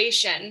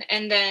salvation,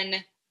 and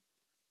then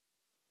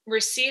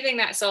receiving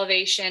that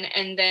salvation,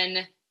 and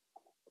then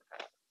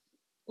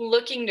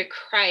looking to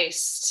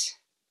Christ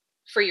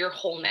for your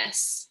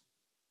wholeness,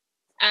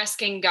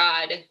 asking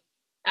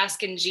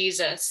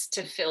Jesus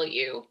to fill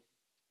you,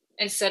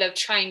 instead of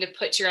trying to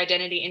put your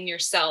identity in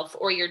yourself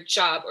or your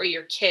job or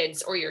your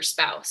kids or your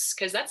spouse,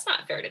 because that's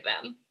not fair to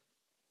them.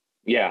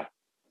 Yeah,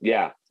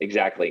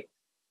 exactly.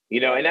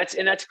 And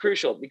that's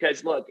crucial,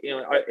 because look,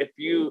 if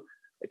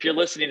you're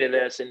listening to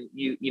this and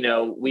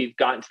we've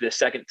gotten to the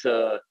second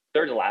to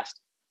third to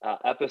last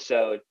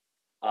episode,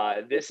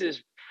 this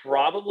is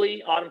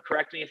probably, Autumn,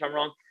 correct me if I'm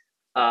wrong,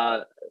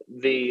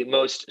 the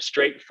most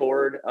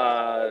straightforward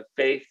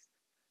faith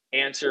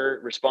answer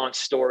response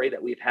story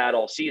that we've had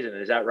all season.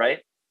 Is that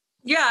right?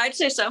 Yeah, I'd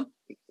say so.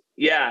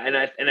 Yeah. And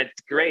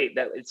it's great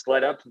that it's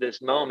led up to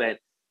this moment.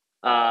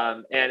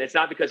 And it's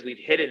not because we've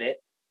hidden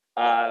it.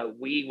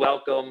 We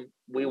welcome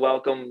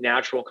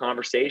natural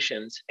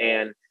conversations,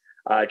 and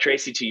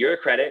Tracy, to your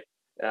credit,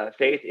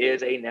 faith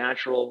is a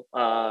natural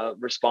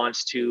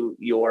response to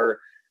your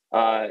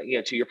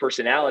to your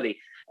personality.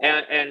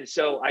 And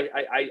so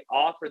I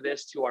offer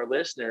this to our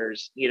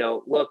listeners.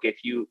 Look,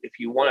 if you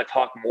want to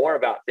talk more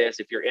about this,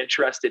 if you're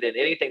interested in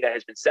anything that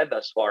has been said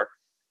thus far,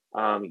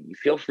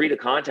 feel free to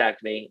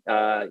contact me.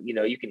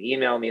 You can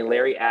email me,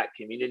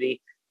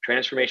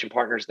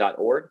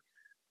 Larry@communitytransformationpartners.org.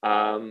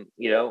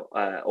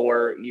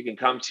 Or you can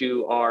come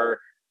to our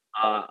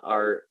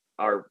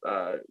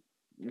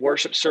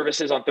worship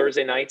services on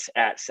Thursday nights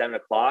at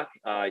 7:00.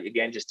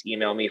 Again, just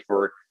email me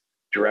for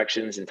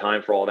directions and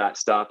time for all that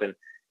stuff. And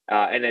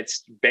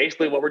it's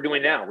basically what we're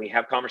doing now. We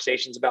have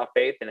conversations about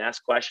faith and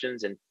ask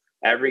questions, and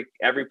every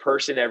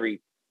person,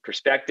 every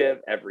perspective,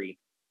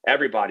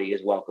 everybody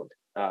is welcomed.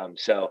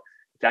 So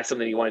if that's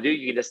something you want to do,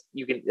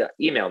 you can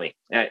email me.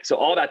 So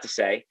all that to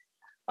say,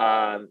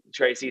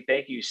 Tracy,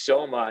 thank you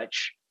so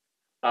much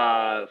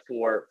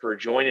for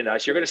joining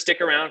us. You're going to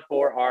stick around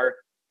for our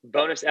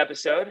bonus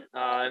episode,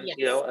 yes.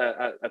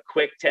 A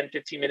quick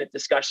 10-15 minute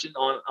discussion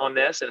on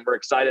this, and we're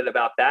excited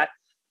about that.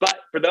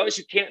 But for those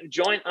who can't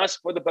join us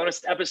for the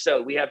bonus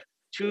episode, we have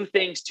two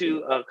things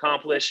to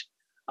accomplish.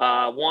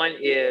 One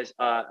is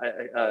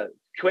a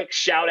quick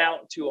shout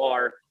out to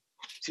our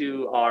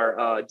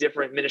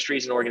different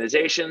ministries and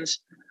organizations.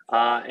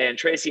 And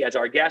Tracy, as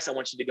our guest, I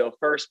want you to go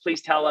first.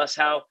 Please tell us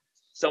how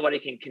somebody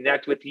can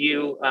connect with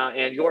you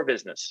and your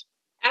business.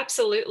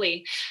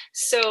 Absolutely.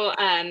 So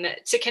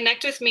to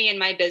connect with me and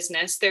my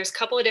business, there's a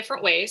couple of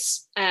different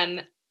ways.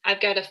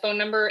 I've got a phone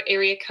number.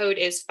 Area code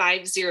is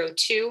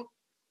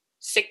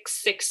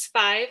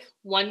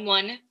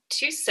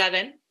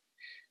 502-665-1127.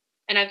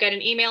 And I've got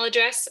an email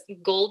address,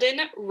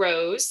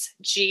 goldenrose,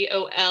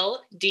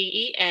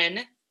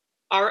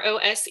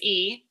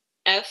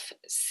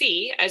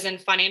 GOLDENROSEFC, as in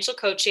financial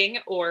coaching,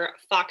 or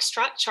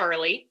Foxtrot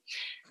Charlie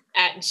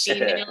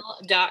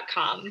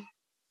 @gmail.com.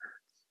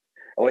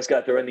 Always got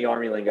to throw in the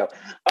Army lingo.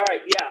 All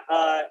right.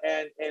 Yeah.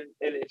 And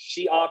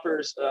she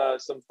offers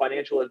some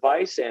financial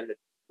advice, and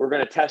we're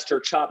going to test her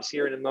chops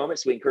here in a moment.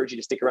 So we encourage you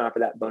to stick around for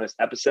that bonus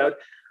episode.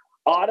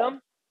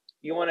 Autumn,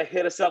 you want to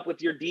hit us up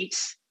with your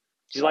deets?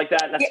 Do you like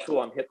that? That's cool.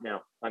 I'm hip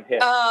now. I'm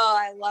hip. Oh,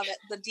 I love it.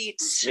 The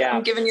deets. Yeah.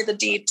 I'm giving you the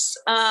deets.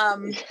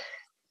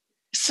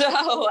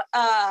 So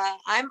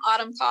I'm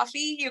Autumn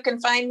Coffee. You can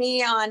find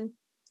me on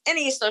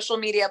any social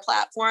media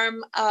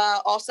platform.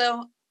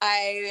 Also,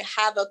 I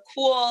have a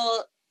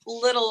cool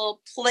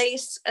little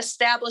place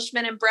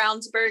establishment in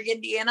Brownsburg,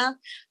 Indiana,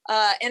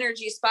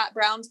 Energy Spot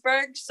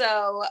Brownsburg.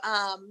 So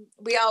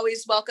we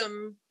always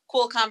welcome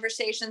cool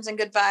conversations and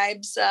good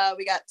vibes.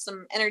 We got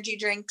some energy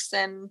drinks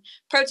and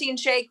protein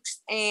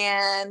shakes,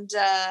 and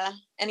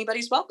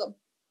anybody's welcome.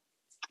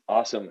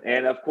 Awesome.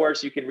 And of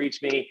course, you can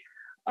reach me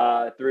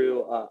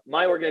through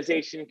my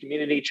organization,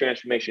 Community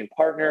Transformation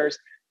Partners.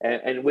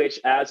 and which,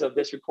 as of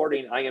this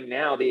recording, I am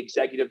now the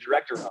executive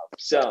director of.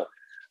 So,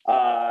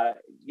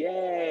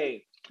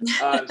 yay.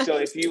 So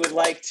if you would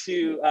like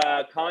to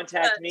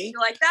contact me. You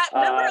like that?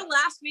 Remember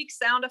last week's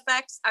sound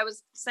effects? I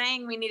was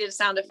saying we needed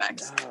sound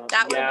effects.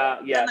 That would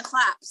have been the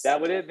claps.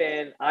 That would have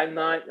been, I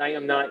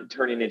am not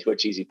turning into a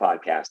cheesy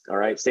podcast. All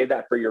right. Save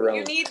that for your own.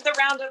 You need the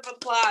round of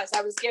applause.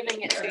 I was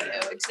giving it to you,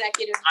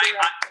 executive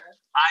director.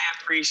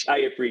 I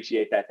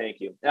appreciate that. Thank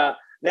you. Now,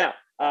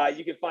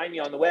 you can find me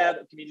on the web,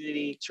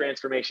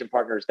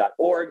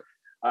 communitytransformationpartners.org.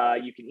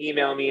 You can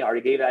email me. I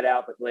already gave that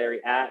out, but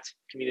Larry at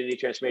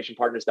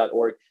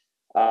communitytransformationpartners.org.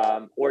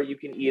 Or you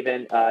can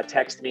even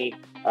text me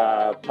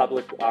my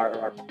public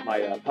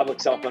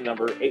cell phone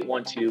number,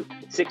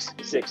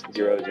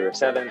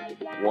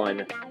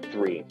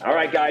 812-660-0713. All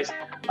right, guys,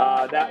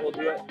 that will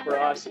do it for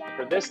us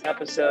for this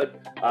episode.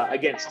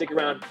 Again, stick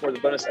around for the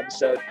bonus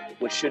episode,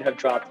 which should have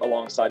dropped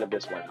alongside of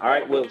this one. All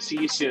right, we'll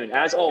see you soon.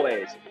 As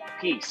always,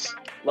 peace,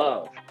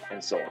 love,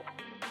 and soul.